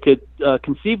 they could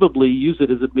conceivably use it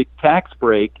as a big tax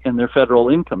break in their federal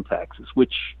income taxes,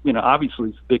 which, obviously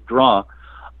is a big draw.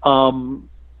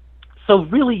 So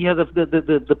really,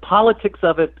 the politics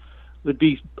of it would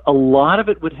be, a lot of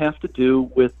it would have to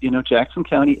do with, Jackson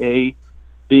County A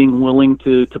being willing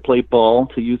to play ball,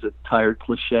 to use a tired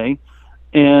cliche,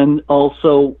 and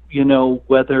also,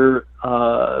 whether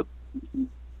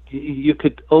you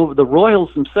could, the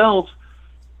Royals themselves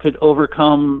could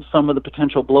overcome some of the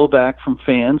potential blowback from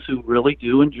fans who really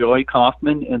do enjoy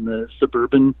Kauffman and the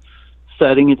suburban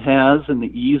setting it has and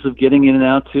the ease of getting in and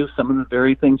out to some of the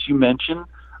very things you mentioned.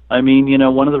 I mean,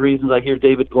 one of the reasons I hear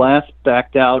David Glass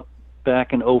backed out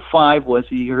back in 2005 was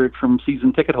he heard from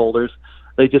season ticket holders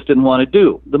they just didn't want to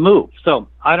do the move. So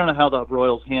I don't know how the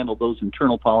Royals handle those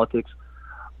internal politics,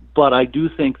 but I do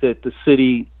think that the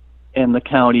city and the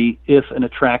county, if an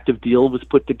attractive deal was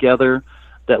put together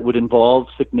that would involve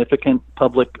significant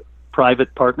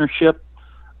public-private partnership,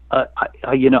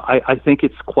 I think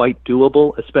it's quite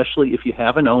doable, especially if you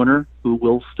have an owner who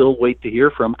will still wait to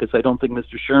hear from, because I don't think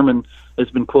Mr. Sherman has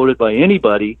been quoted by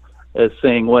anybody as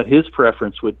saying what his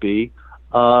preference would be.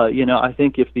 I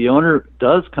think if the owner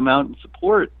does come out and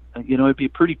support, it'd be a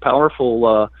pretty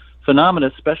powerful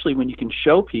phenomenon, especially when you can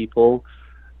show people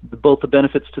both the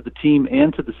benefits to the team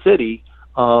and to the city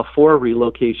for a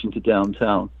relocation to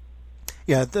downtown.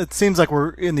 Yeah, it seems like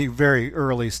we're in the very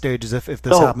early stages if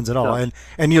this happens at all.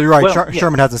 And you're right, well,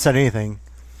 Sherman hasn't said anything.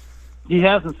 He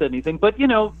hasn't said anything, but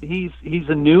he's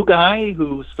a new guy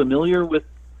who's familiar with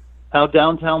how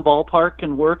downtown ballpark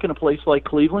can work in a place like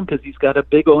Cleveland, because he's got a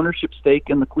big ownership stake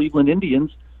in the Cleveland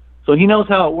Indians, so he knows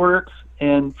how it works.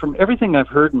 And from everything I've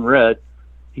heard and read,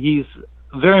 he's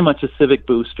very much a civic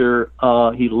booster.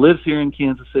 He lives here in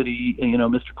Kansas City.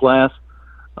 Mr. Glass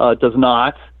does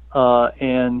not.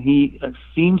 And he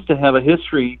seems to have a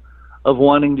history of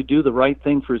wanting to do the right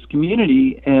thing for his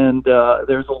community, and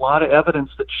there's a lot of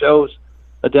evidence that shows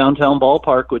a downtown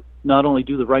ballpark would not only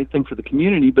do the right thing for the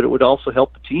community, but it would also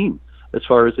help the team as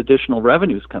far as additional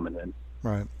revenues coming in.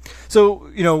 Right. So,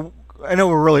 I know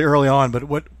we're really early on, but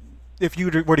what if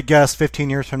you were to guess 15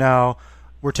 years from now,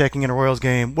 we're taking in a Royals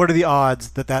game, what are the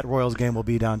odds that Royals game will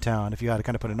be downtown, if you had to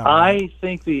kind of put a number on it? I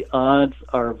think the odds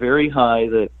are very high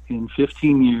that in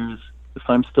 15 years, if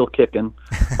I'm still kicking,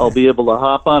 I'll be able to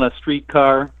hop on a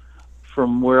streetcar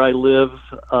from where I live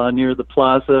near the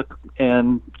plaza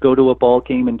and go to a ball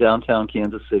game in downtown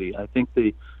Kansas City. I think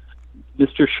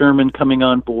Mr. Sherman coming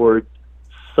on board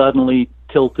suddenly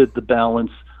tilted the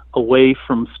balance away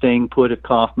from staying put at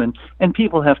Kauffman. And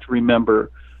people have to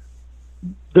remember,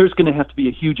 there's going to have to be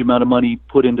a huge amount of money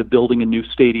put into building a new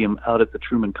stadium out at the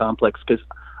Truman Complex, because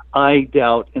I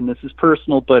doubt, and this is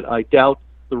personal, but I doubt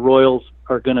the Royals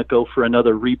are going to go for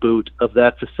another reboot of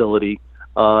that facility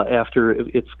after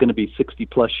it's going to be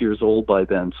 60-plus years old by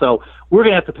then. So we're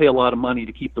going to have to pay a lot of money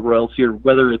to keep the Royals here,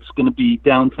 whether it's going to be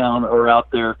downtown or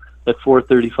out there at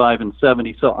 435 and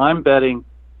 70. So I'm betting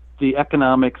the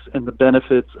economics and the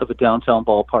benefits of a downtown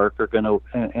ballpark are going to,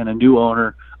 and a new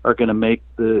owner, are going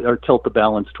to tilt the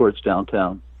balance towards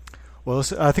downtown. Well,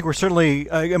 I think we're certainly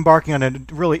embarking on a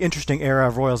really interesting era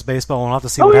of Royals baseball, and we'll have to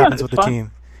see what happens with the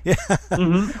team. Yeah.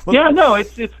 Mm-hmm. Well,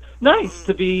 it's nice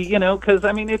to be, because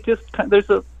I mean, it just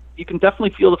you can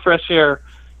definitely feel the fresh air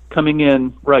coming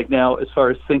in right now as far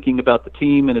as thinking about the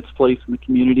team and its place in the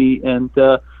community. And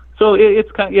so it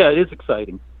is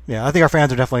exciting. Yeah, I think our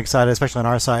fans are definitely excited, especially on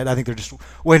our side. I think they're just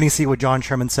waiting to see what John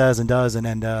Sherman says and does,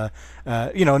 and no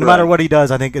matter what he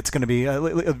does, I think it's going to be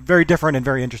very different and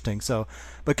very interesting. So,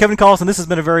 but Kevin Collison, this has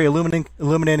been a very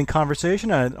illuminating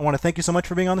conversation. I want to thank you so much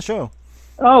for being on the show.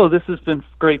 Oh, this has been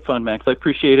great fun, Max. I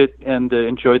appreciate it and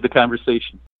enjoyed the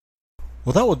conversation.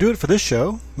 Well, that will do it for this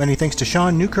show. Many thanks to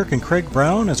Sean Newkirk and Craig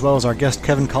Brown, as well as our guest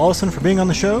Kevin Collison for being on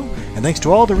the show. And thanks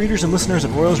to all the readers and listeners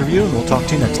at Royals Review, and we'll talk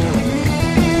to you next time.